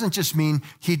 which doesn't just mean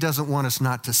he doesn't want us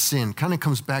not to sin. Kind of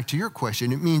comes back to your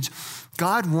question. It means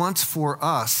God wants for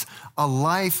us a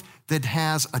life that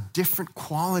has a different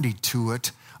quality to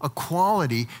it, a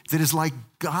quality that is like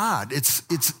God. It's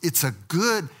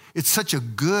such a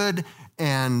good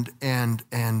and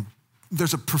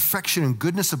there's a perfection and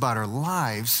goodness about our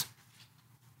lives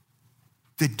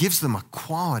that gives them a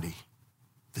quality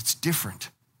that's different.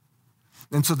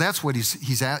 And so that's what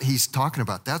he's talking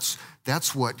about.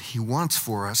 That's what he wants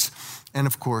for us. And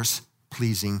of course,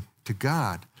 pleasing to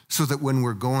God. So that when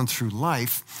we're going through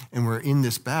life and we're in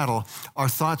this battle, our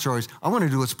thoughts are always, I want to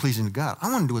do what's pleasing to God.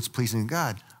 I want to do what's pleasing to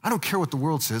God. I don't care what the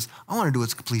world says. I want to do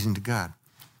what's pleasing to God.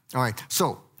 All right,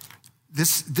 so he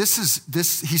said,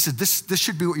 this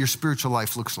should be what your spiritual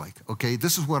life looks like, okay?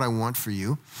 This is what I want for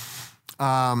you.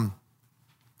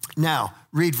 Now,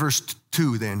 read verse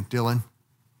 2 then, Dylan.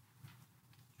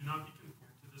 Do not be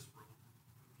conformed to this world,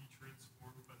 but be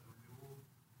transformed by the renewal,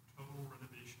 total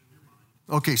renovation of your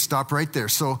mind. Okay, stop right there.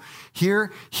 So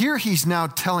here he's now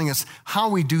telling us how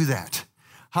we do that.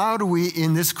 How do we,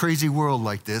 in this crazy world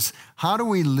like this, how do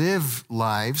we live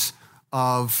lives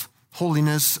of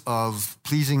holiness, of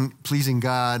pleasing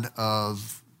God,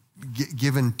 of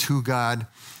given to God?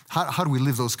 How do we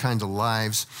live those kinds of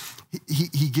lives?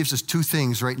 He gives us two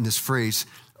things right in this phrase,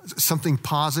 something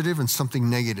positive and something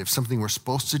negative, something we're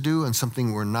supposed to do and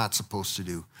something we're not supposed to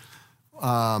do.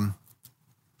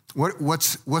 What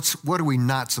are we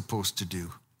not supposed to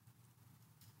do?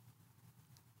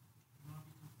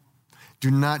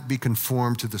 Do not be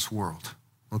conformed to this world,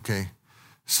 okay?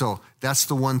 So that's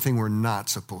the one thing we're not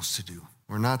supposed to do.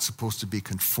 We're not supposed to be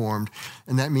conformed.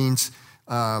 And that means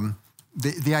the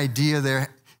idea there,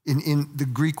 in the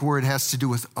Greek word has to do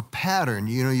with a pattern.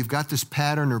 You know, you've got this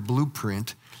pattern or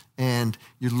blueprint, and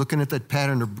you're looking at that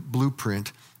pattern or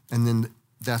blueprint, and then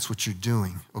that's what you're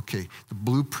doing. Okay, the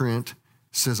blueprint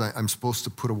says I'm supposed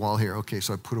to put a wall here. Okay,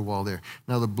 so I put a wall there.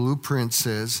 Now the blueprint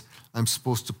says I'm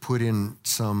supposed to put in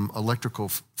some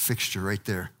electrical fixture right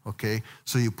there. Okay,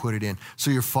 so you put it in. So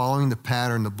you're following the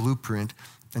pattern, the blueprint,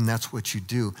 and that's what you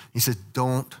do. He said,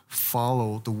 don't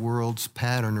follow the world's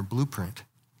pattern or blueprint.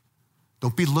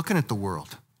 Don't be looking at the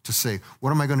world to say, what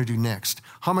am I going to do next?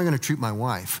 How am I going to treat my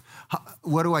wife?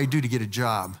 What do I do to get a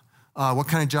job? What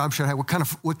kind of job should I have? What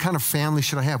kind of family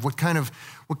should I have? What kind of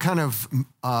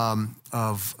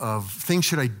things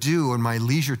should I do in my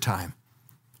leisure time?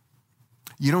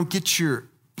 You don't get your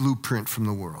blueprint from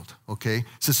the world, okay?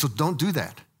 So don't do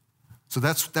that. So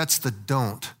that's the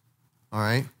don't, all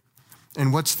right?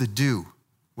 And what's the do?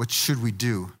 What should we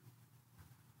do?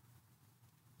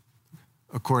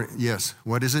 Yes,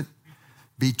 what is it?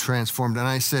 Be transformed. And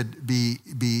I said be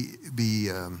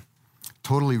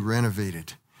totally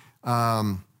renovated.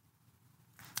 The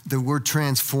word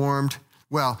transformed,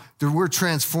 the word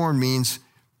transformed means,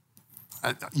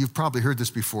 you've probably heard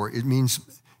this before, it means,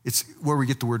 it's where we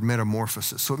get the word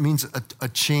metamorphosis. So it means a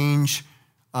change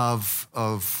of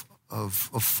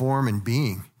form and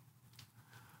being.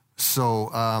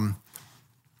 So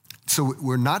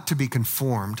we're not to be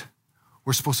conformed.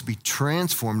 We're supposed to be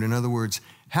transformed. In other words,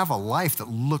 have a life that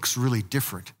looks really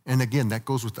different. And again, that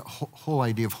goes with the whole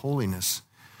idea of holiness.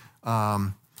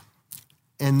 And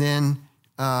then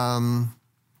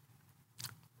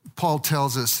Paul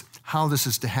tells us how this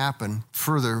is to happen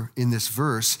further in this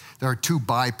verse. There are two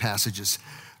by passages.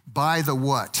 By the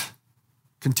what?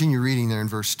 Continue reading there in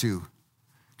verse 2.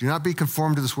 Do not be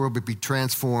conformed to this world, but be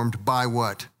transformed by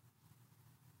what?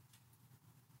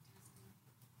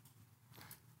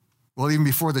 Well, even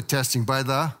before the testing, by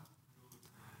the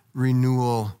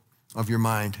renewal of your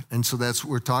mind. And so that's what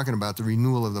we're talking about, the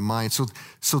renewal of the mind. So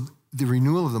the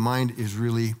renewal of the mind is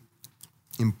really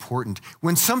important.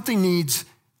 When something needs,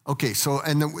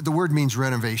 and the word means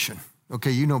renovation.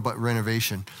 Okay, you know about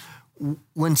renovation.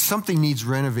 When something needs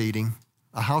renovating,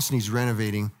 a house needs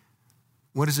renovating,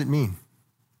 what does it mean?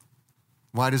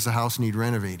 Why does the house need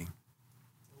renovating?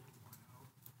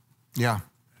 Yeah.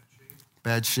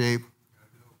 Bad shape.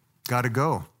 Got to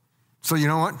go. So you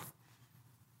know what?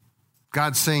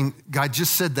 God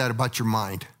just said that about your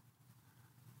mind.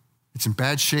 It's in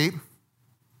bad shape.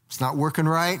 It's not working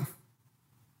right.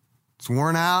 It's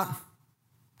worn out.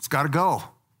 It's got to go.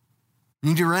 You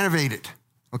need to renovate it.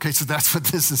 Okay, so that's what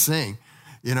this is saying,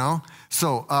 you know?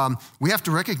 So we have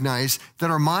to recognize that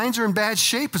our minds are in bad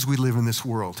shape as we live in this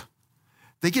world.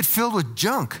 They get filled with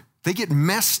junk. They get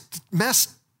messed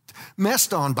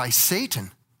on by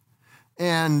Satan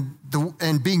and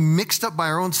being mixed up by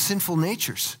our own sinful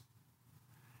natures.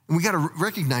 And we got to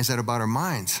recognize that about our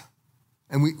minds.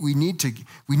 And we need to,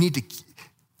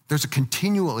 it's a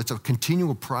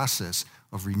continual process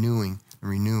of renewing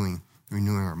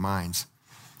our minds.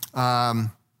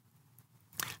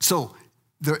 So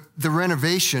the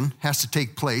renovation has to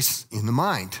take place in the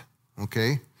mind,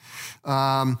 okay?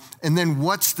 And then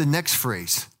what's the next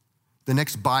phrase? The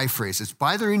next by phrase. It's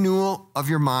by the renewal of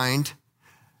your mind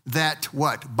that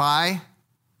what? By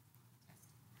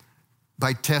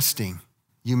testing,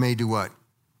 you may do what?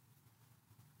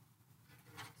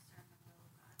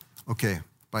 Okay,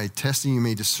 by testing you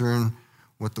may discern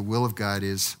what the will of God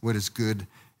is, what is good,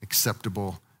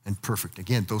 acceptable, and perfect.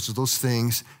 Again, those are those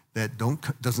things that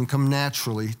doesn't come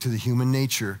naturally to the human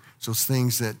nature. It's those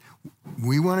things that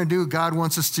we want to do, God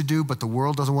wants us to do, but the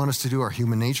world doesn't want us to do, our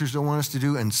human natures don't want us to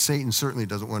do, and Satan certainly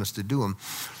doesn't want us to do them.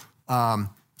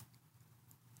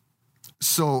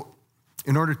 So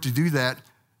in order to do that,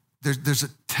 there's a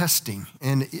testing,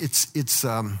 and it's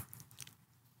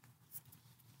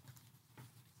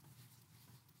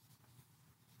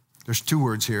there's two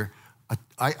words here.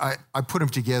 I put them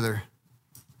together.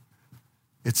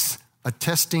 It's a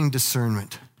testing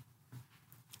discernment.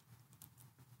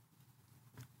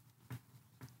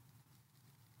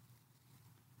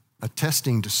 A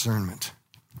testing discernment.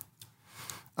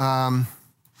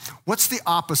 What's the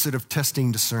opposite of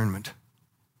testing discernment?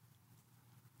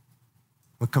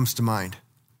 What comes to mind?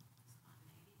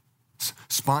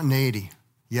 Spontaneity.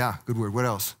 Yeah, good word. What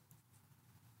else?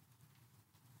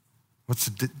 What's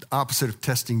the opposite of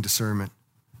testing discernment?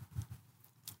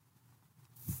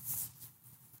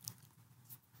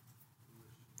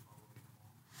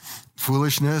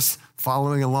 Foolishness,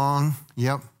 following along.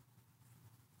 Yep.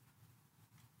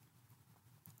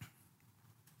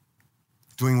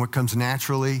 Doing what comes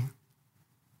naturally.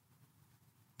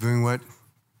 Doing what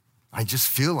I just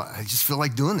feel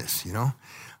like doing this, you know?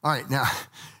 All right, now,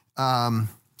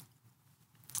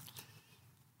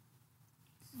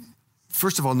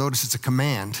 first of all, notice it's a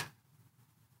command.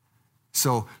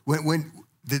 So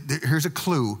here's a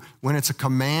clue. When it's a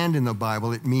command in the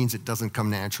Bible, it means it doesn't come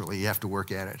naturally. You have to work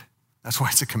at it. That's why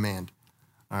it's a command,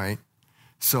 all right?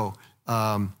 So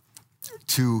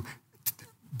to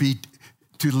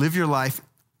live your life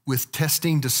with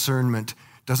testing discernment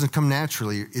doesn't come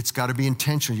naturally. It's got to be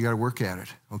intentional. You got to work at it,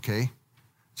 okay?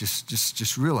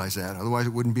 Just realize that. Otherwise,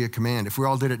 it wouldn't be a command. If we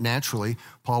all did it naturally,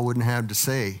 Paul wouldn't have to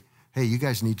say, hey, you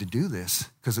guys need to do this,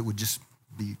 because it would just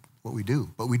be what we do.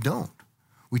 But we don't.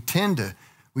 We tend to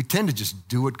just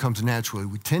do what comes naturally.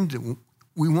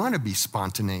 We want to be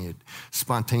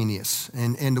spontaneous.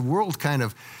 And the world kind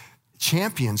of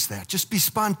champions that. Just be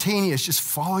spontaneous. Just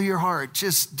follow your heart.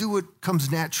 Just do what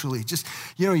comes naturally. Just,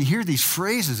 you hear these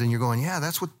phrases and you're going, yeah,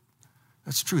 that's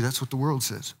true. That's what the world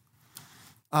says.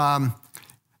 I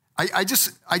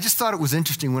just thought it was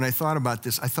interesting when I thought about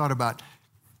this.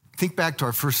 Think back to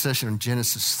our first session on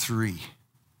Genesis 3.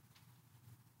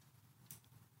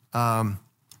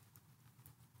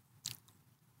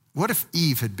 What if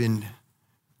Eve had done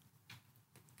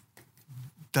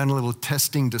a little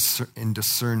testing and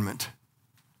discernment?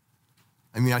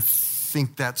 I mean, I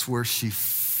think that's where she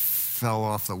fell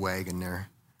off the wagon there,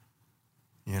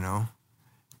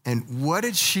 And what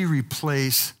did she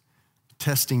replace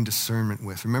testing discernment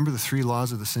with? Remember the 3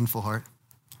 laws of the sinful heart?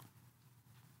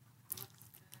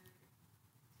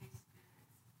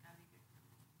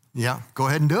 Yeah, go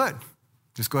ahead and do it.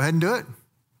 Just go ahead and do it,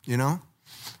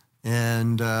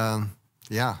 And,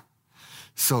 yeah.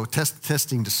 So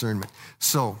testing discernment.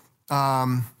 So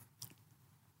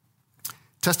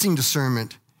testing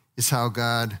discernment is how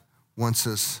God wants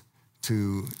us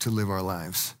to live our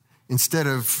lives. Instead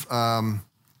of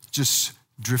just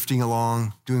drifting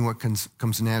along, doing what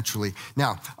comes naturally.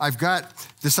 Now, I've got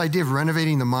this idea of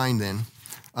renovating the mind then.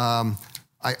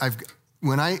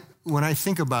 When I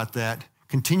think about that,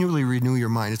 continually renew your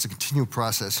mind. It's a continual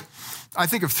process. I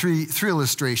think of three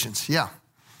illustrations. Yeah.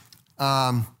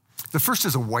 The first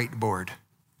is a whiteboard.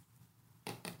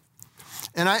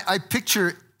 And I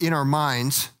picture in our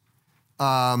minds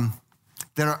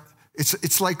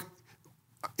it's like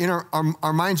in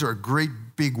our minds are a great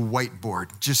big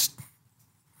whiteboard. Just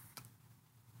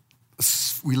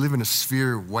we live in a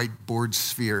sphere, whiteboard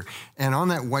sphere. And on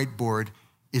that whiteboard,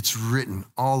 it's written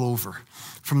all over.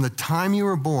 From the time you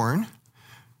were born,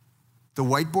 the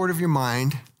whiteboard of your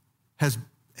mind has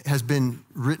been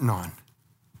written on.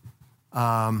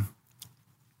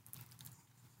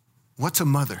 What's a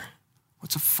mother?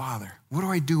 What's a father? What do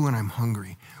I do when I'm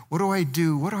hungry? What do I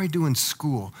do? What do I do in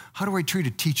school? How do I treat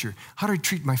a teacher? How do I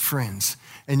treat my friends?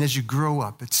 And as you grow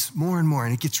up, it's more and more,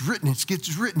 and it gets written,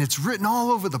 it's written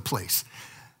all over the place.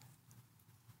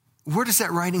 Where does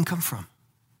that writing come from?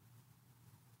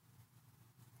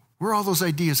 Where all those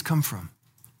ideas come from?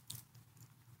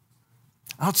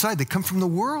 Outside, they come from the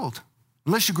world,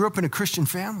 unless you grew up in a Christian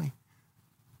family.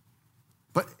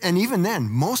 And even then,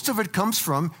 most of it comes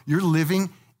from you're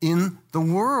living in the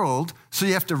world. So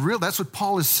you have to realize, that's what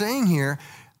Paul is saying here.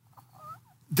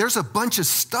 There's a bunch of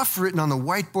stuff written on the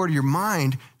whiteboard of your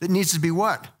mind that needs to be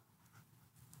what?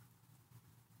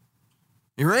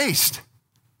 Erased.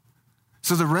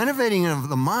 So the renovating of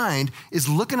the mind is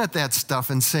looking at that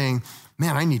stuff and saying,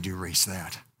 man, I need to erase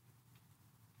that.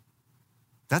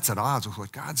 That's at odds with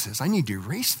what God says. I need to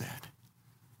erase that.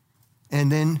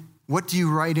 And then what do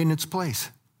you write in its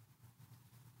place?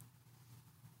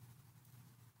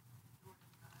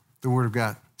 The Word of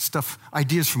God. Stuff,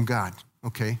 ideas from God,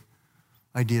 okay?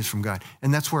 Ideas from God.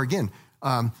 And that's where, again,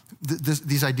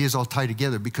 these ideas all tie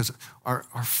together because our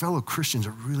fellow Christians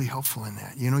are really helpful in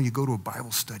that. You know, you go to a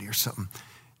Bible study or something,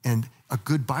 and a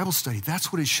good Bible study,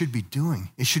 that's what it should be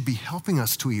doing. It should be helping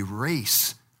us to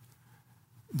erase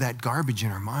that garbage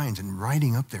in our minds and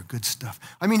writing up their good stuff.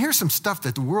 I mean, here's some stuff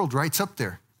that the world writes up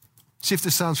there. See if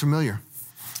this sounds familiar.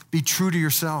 Be true to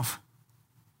yourself.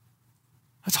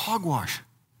 That's hogwash.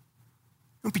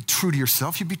 Don't be true to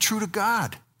yourself. You be true to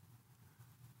God.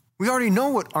 We already know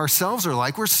what ourselves are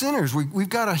like. We're sinners. We've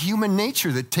got a human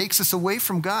nature that takes us away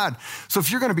from God. So if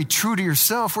you're going to be true to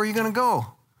yourself, where are you going to go?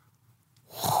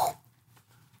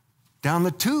 Down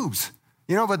the tubes.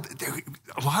 You know, but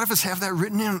a lot of us have that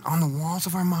written in on the walls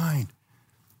of our mind.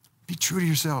 Be true to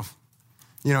yourself.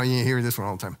 You know, you hear this one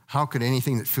all the time. How could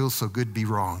anything that feels so good be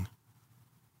wrong?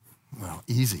 Well,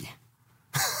 easy.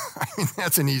 I mean,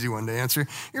 that's an easy one to answer.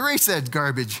 Erase that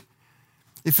garbage.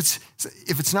 If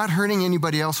it's not hurting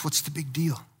anybody else, what's the big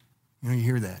deal? You know, you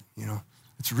hear that, you know.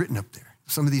 It's written up there.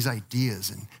 Some of these ideas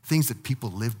and things that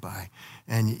people live by.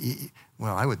 And,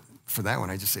 well, I would, for that one,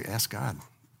 I just say, ask God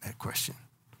that question.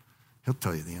 He'll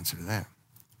tell you the answer to that.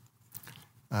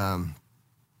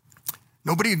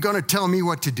 Nobody's going to tell me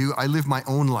what to do. I live my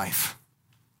own life.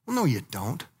 Well, no, you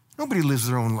don't. Nobody lives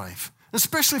their own life,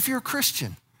 especially if you're a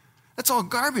Christian. That's all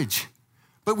garbage.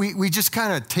 But we just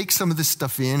kind of take some of this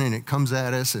stuff in, and it comes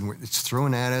at us, and it's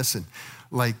thrown at us. And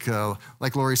like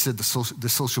Lori said, the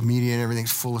social media and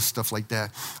everything's full of stuff like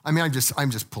that. I mean,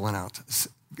 I'm just pulling out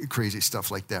crazy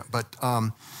stuff like that. But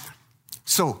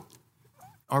so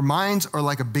our minds are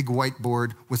like a big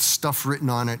whiteboard with stuff written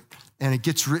on it, and it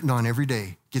gets written on every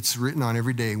day. Gets written on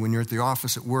every day. When you're at the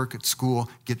office, at work, at school,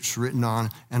 gets written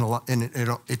on, and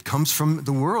it comes from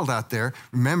the world out there.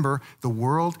 Remember, the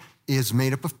world is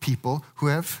made up of people who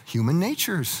have human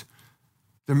natures.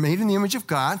 They're made in the image of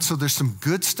God, so there's some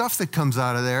good stuff that comes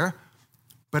out of there,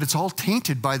 but it's all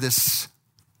tainted by this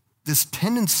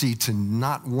tendency to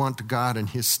not want God and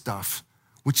his stuff,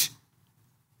 which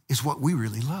is what we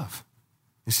really love.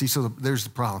 You see, so there's the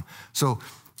problem. So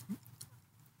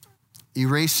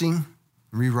erasing,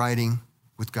 rewriting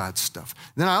with God's stuff.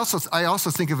 Then I also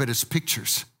think of it as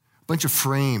pictures. Bunch of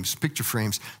frames, picture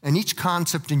frames, and each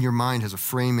concept in your mind has a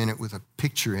frame in it with a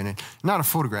picture in it, not a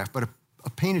photograph, but a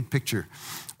painted picture.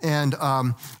 And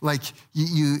like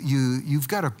you've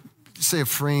got to say a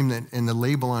frame that, and the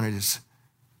label on it is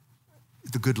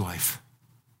the good life,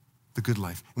 the good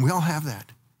life, and we all have that.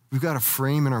 We've got a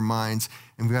frame in our minds,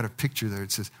 and we've got a picture there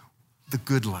that says the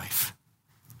good life.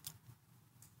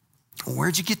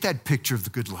 Where'd you get that picture of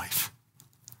the good life?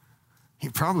 You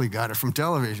probably got it from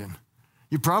television.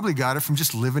 You probably got it from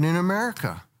just living in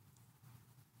America.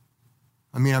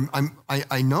 I mean,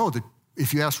 I know that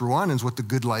if you ask Rwandans what the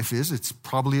good life is, it's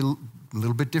probably a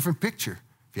little bit different picture.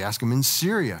 If you ask them in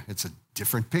Syria, it's a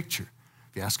different picture.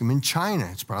 If you ask them in China,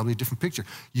 it's probably a different picture.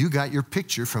 You got your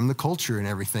picture from the culture and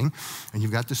everything, and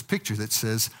you've got this picture that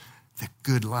says the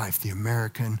good life, the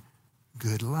American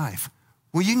good life.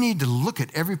 Well, you need to look at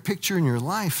every picture in your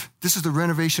life. This is the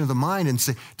renovation of the mind, and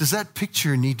say, does that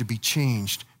picture need to be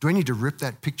changed? Do I need to rip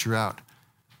that picture out?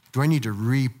 Do I need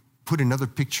to put another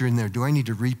picture in there? Do I need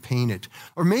to repaint it?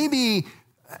 Or maybe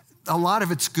a lot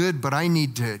of it's good, but I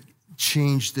need to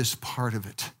change this part of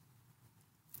it.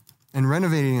 And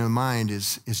renovating the mind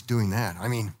is doing that. I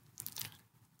mean,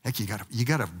 heck, you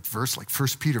got a verse like 1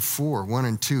 Peter 4, 1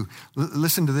 and 2.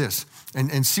 Listen to this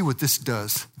and see what this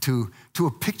does to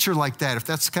a picture like that. If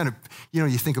that's kind of, you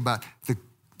think about the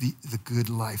good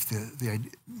life,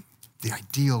 the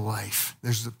ideal life.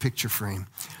 There's the picture frame.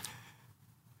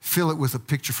 Fill it with a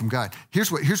picture from God. Here's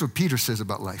what Peter says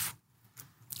about life.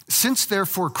 Since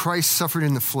therefore Christ suffered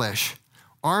in the flesh,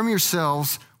 arm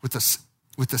yourselves with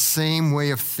the same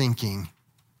way of thinking.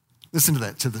 Listen to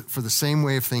that, for the same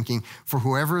way of thinking. For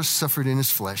whoever has suffered in his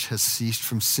flesh has ceased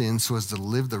from sin so as to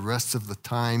live the rest of the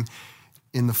time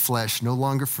in the flesh, no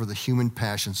longer for the human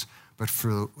passions, but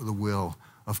for the will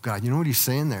of God. You know what he's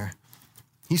saying there?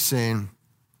 He's saying,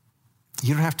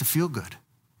 you don't have to feel good.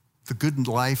 The good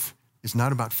life is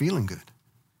not about feeling good.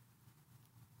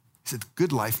 He said, the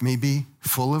good life may be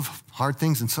full of hard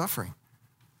things and suffering.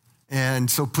 And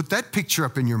so put that picture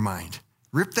up in your mind.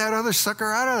 Rip that other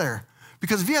sucker out of there.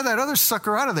 Because if you have that other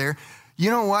sucker out of there, you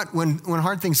know what? When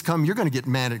hard things come, you're going to get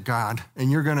mad at God.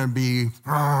 And you're going to be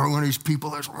one of these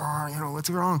people that's, what's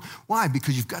wrong? Why?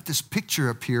 Because you've got this picture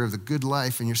up here of the good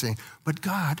life. And you're saying, but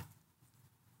God,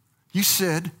 you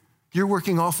said you're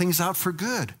working all things out for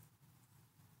good.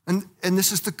 And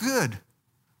this is the good.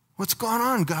 What's going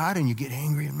on, God? And you get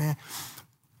angry and mad.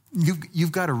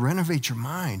 You've got to renovate your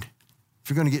mind if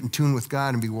you're going to get in tune with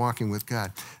God and be walking with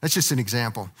God. That's just an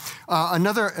example.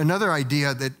 Another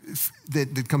idea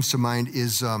that comes to mind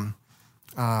is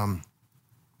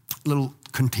little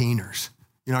containers.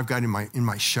 You know, I've got in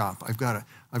my shop. I've got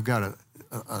a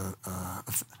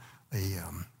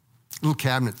little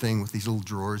cabinet thing with these little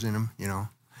drawers in them. You know,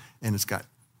 and it's got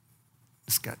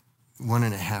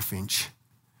 1.5 inch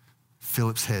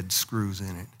Phillips head screws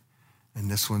in it, and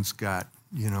this one's got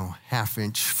 1/2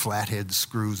 inch flathead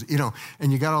screws,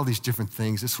 and you got all these different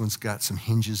things. This one's got some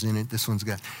hinges in it. This one's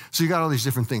got, so you got all these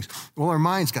different things. Well, our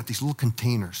mind's got these little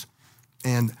containers,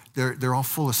 and they're all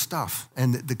full of stuff.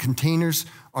 And the containers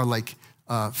are like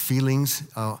feelings,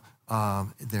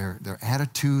 their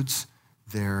attitudes,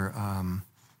 their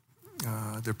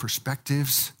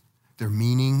perspectives, their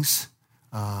meanings.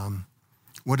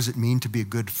 What does it mean to be a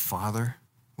good father?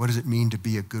 What does it mean to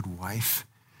be a good wife?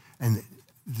 And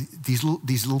these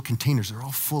little containers are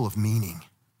all full of meaning.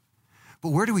 But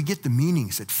where do we get the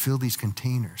meanings that fill these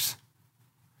containers?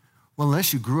 Well,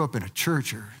 unless you grew up in a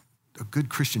church or a good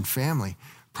Christian family,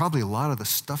 probably a lot of the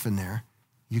stuff in there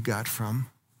you got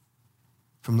from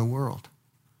the world.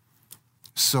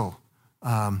 So,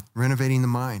 renovating the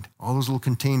mind. All those little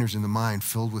containers in the mind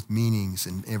filled with meanings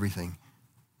and everything.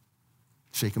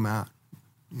 Shake them out,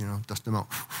 dust them out.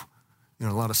 A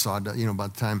lot of sawdust. By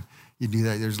the time you do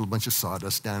that, there's a bunch of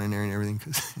sawdust down in there and everything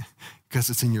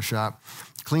because it's in your shop.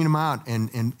 Clean them out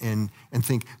and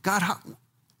think, God,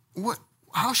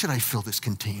 how should I fill this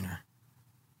container?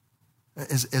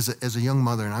 As a young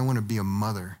mother, and I want to be a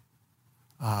mother.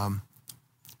 God,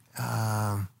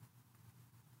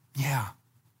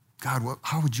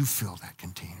 how would you fill that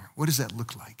container? What does that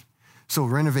look like? So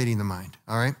renovating the mind,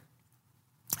 all right?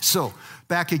 So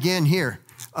back again here.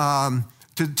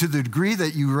 To the degree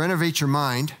that you renovate your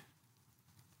mind,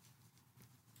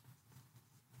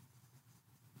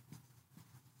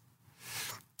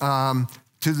 to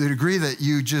the degree that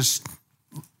you just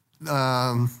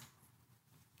let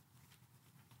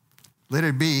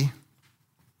it be,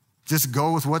 just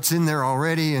go with what's in there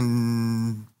already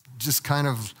and just kind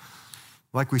of,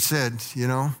 like we said,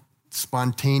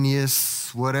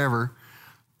 spontaneous, whatever.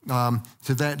 To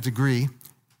that degree,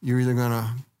 you're either going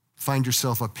to find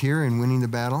yourself up here and winning the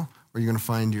battle, or you're going to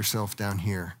find yourself down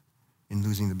here in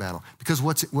losing the battle. Because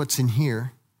what's in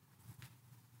here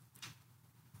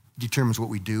determines what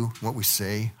we do, what we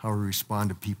say, how we respond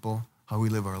to people, how we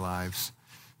live our lives.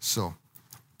 So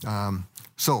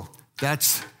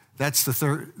that's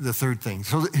the third thing.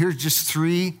 So here's just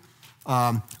three.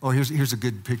 Here's a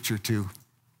good picture too.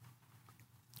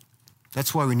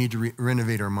 That's why we need to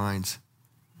renovate our minds.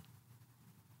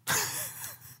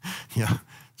 Yeah.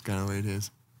 Kind of the way it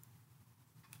is.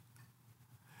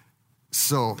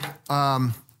 So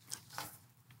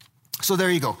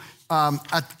there you go.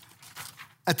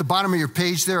 At the bottom of your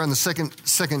page there on the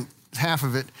second half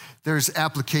of it, there's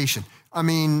application. I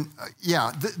mean,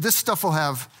 this stuff will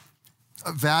have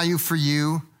a value for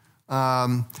you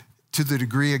to the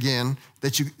degree, again,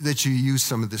 that you use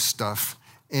some of this stuff.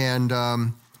 And,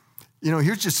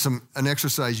 here's just an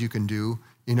exercise you can do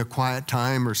in a quiet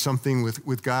time or something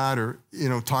with God, or,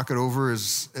 talk it over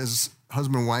as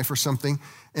husband and wife or something.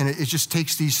 And it just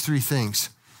takes these three things.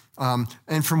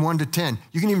 And from 1 to 10,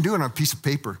 you can even do it on a piece of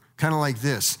paper, kind of like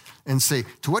this, and say,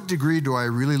 to what degree do I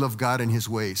really love God and his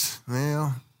ways?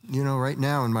 Well, right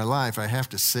now in my life, I have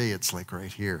to say it's like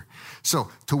right here.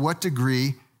 So to what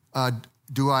degree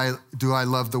do I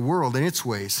love the world and its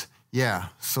ways? Yeah.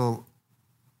 So,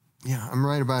 I'm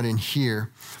right about in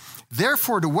here.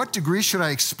 Therefore, to what degree should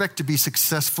I expect to be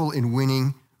successful in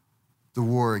winning the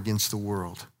war against the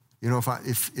world?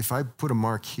 If I put a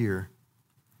mark here,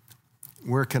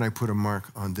 where can I put a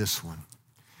mark on this one?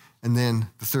 And then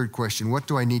the third question, what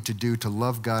do I need to do to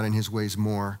love God and his ways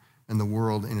more and the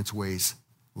world in its ways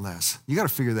less? You got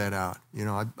to figure that out. You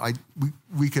know,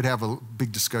 we could have a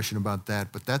big discussion about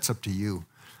that, but that's up to you.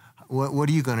 What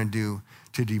are you going to do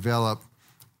to develop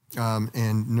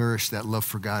and nourish that love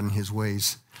for God and his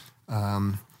ways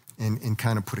and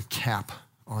kind of put a cap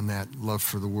on that love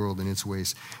for the world and its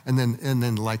ways? And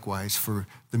then likewise for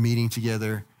the meeting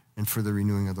together and for the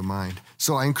renewing of the mind.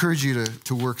 So I encourage you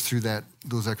to work through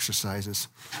those exercises.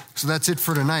 So that's it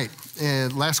for tonight.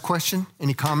 Last question,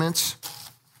 any comments?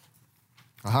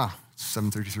 Aha, it's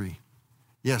 7:33.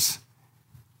 Yes.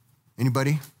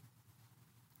 Anybody?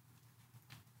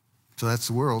 So that's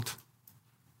the world.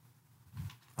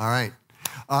 All right.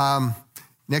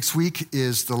 Next week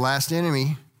is the last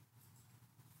enemy,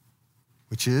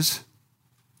 which is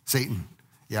Satan.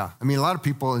 Yeah. I mean, a lot of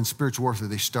people in spiritual warfare,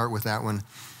 they start with that one.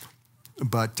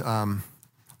 But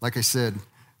like I said,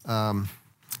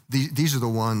 these are the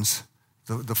ones,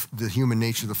 the human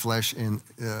nature, the flesh, and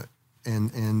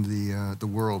the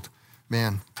world.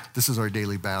 Man, this is our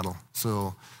daily battle.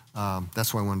 So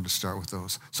that's why I wanted to start with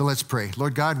those. So let's pray.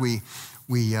 Lord God, we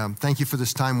thank you for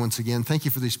this time once again. Thank you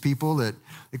for these people that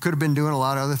they could have been doing a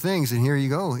lot of other things, and here you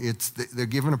go. They're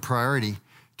given a priority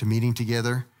to meeting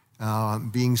together,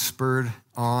 being spurred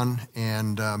on,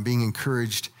 and being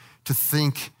encouraged to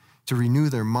think, to renew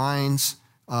their minds,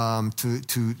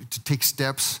 to take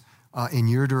steps in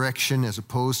your direction as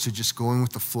opposed to just going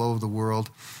with the flow of the world.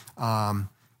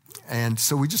 And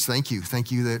so we just thank you.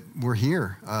 Thank you that we're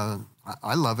here.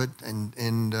 I love it,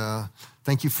 and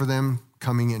thank you for them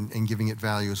coming and giving it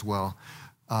value as well.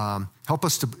 Help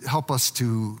us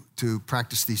to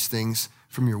practice these things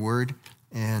from your word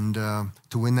and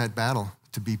to win that battle,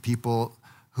 to be people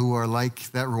who are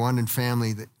like that Rwandan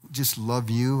family that just love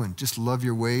you and just love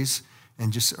your ways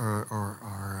and just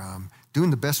are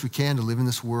doing the best we can to live in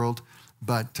this world,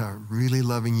 but really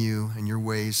loving you and your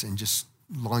ways and just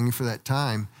longing for that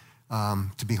time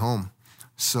to be home.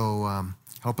 So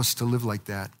help us to live like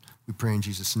that. We pray in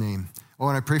Jesus' name. Oh,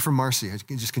 and I pray for Marcy. I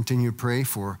can just continue to pray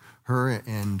for her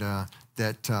and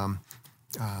that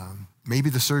maybe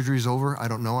the surgery is over. I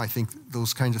don't know. I think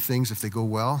those kinds of things, if they go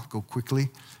well, go quickly.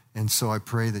 And so I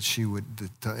pray that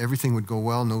that everything would go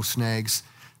well, no snags,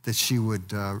 that she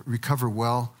would recover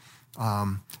well,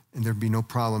 and there'd be no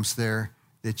problems there,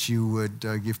 that you would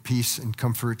give peace and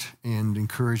comfort and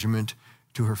encouragement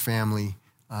to her family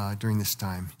during this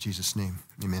time. In Jesus' name,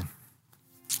 amen.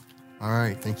 All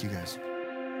right, thank you guys.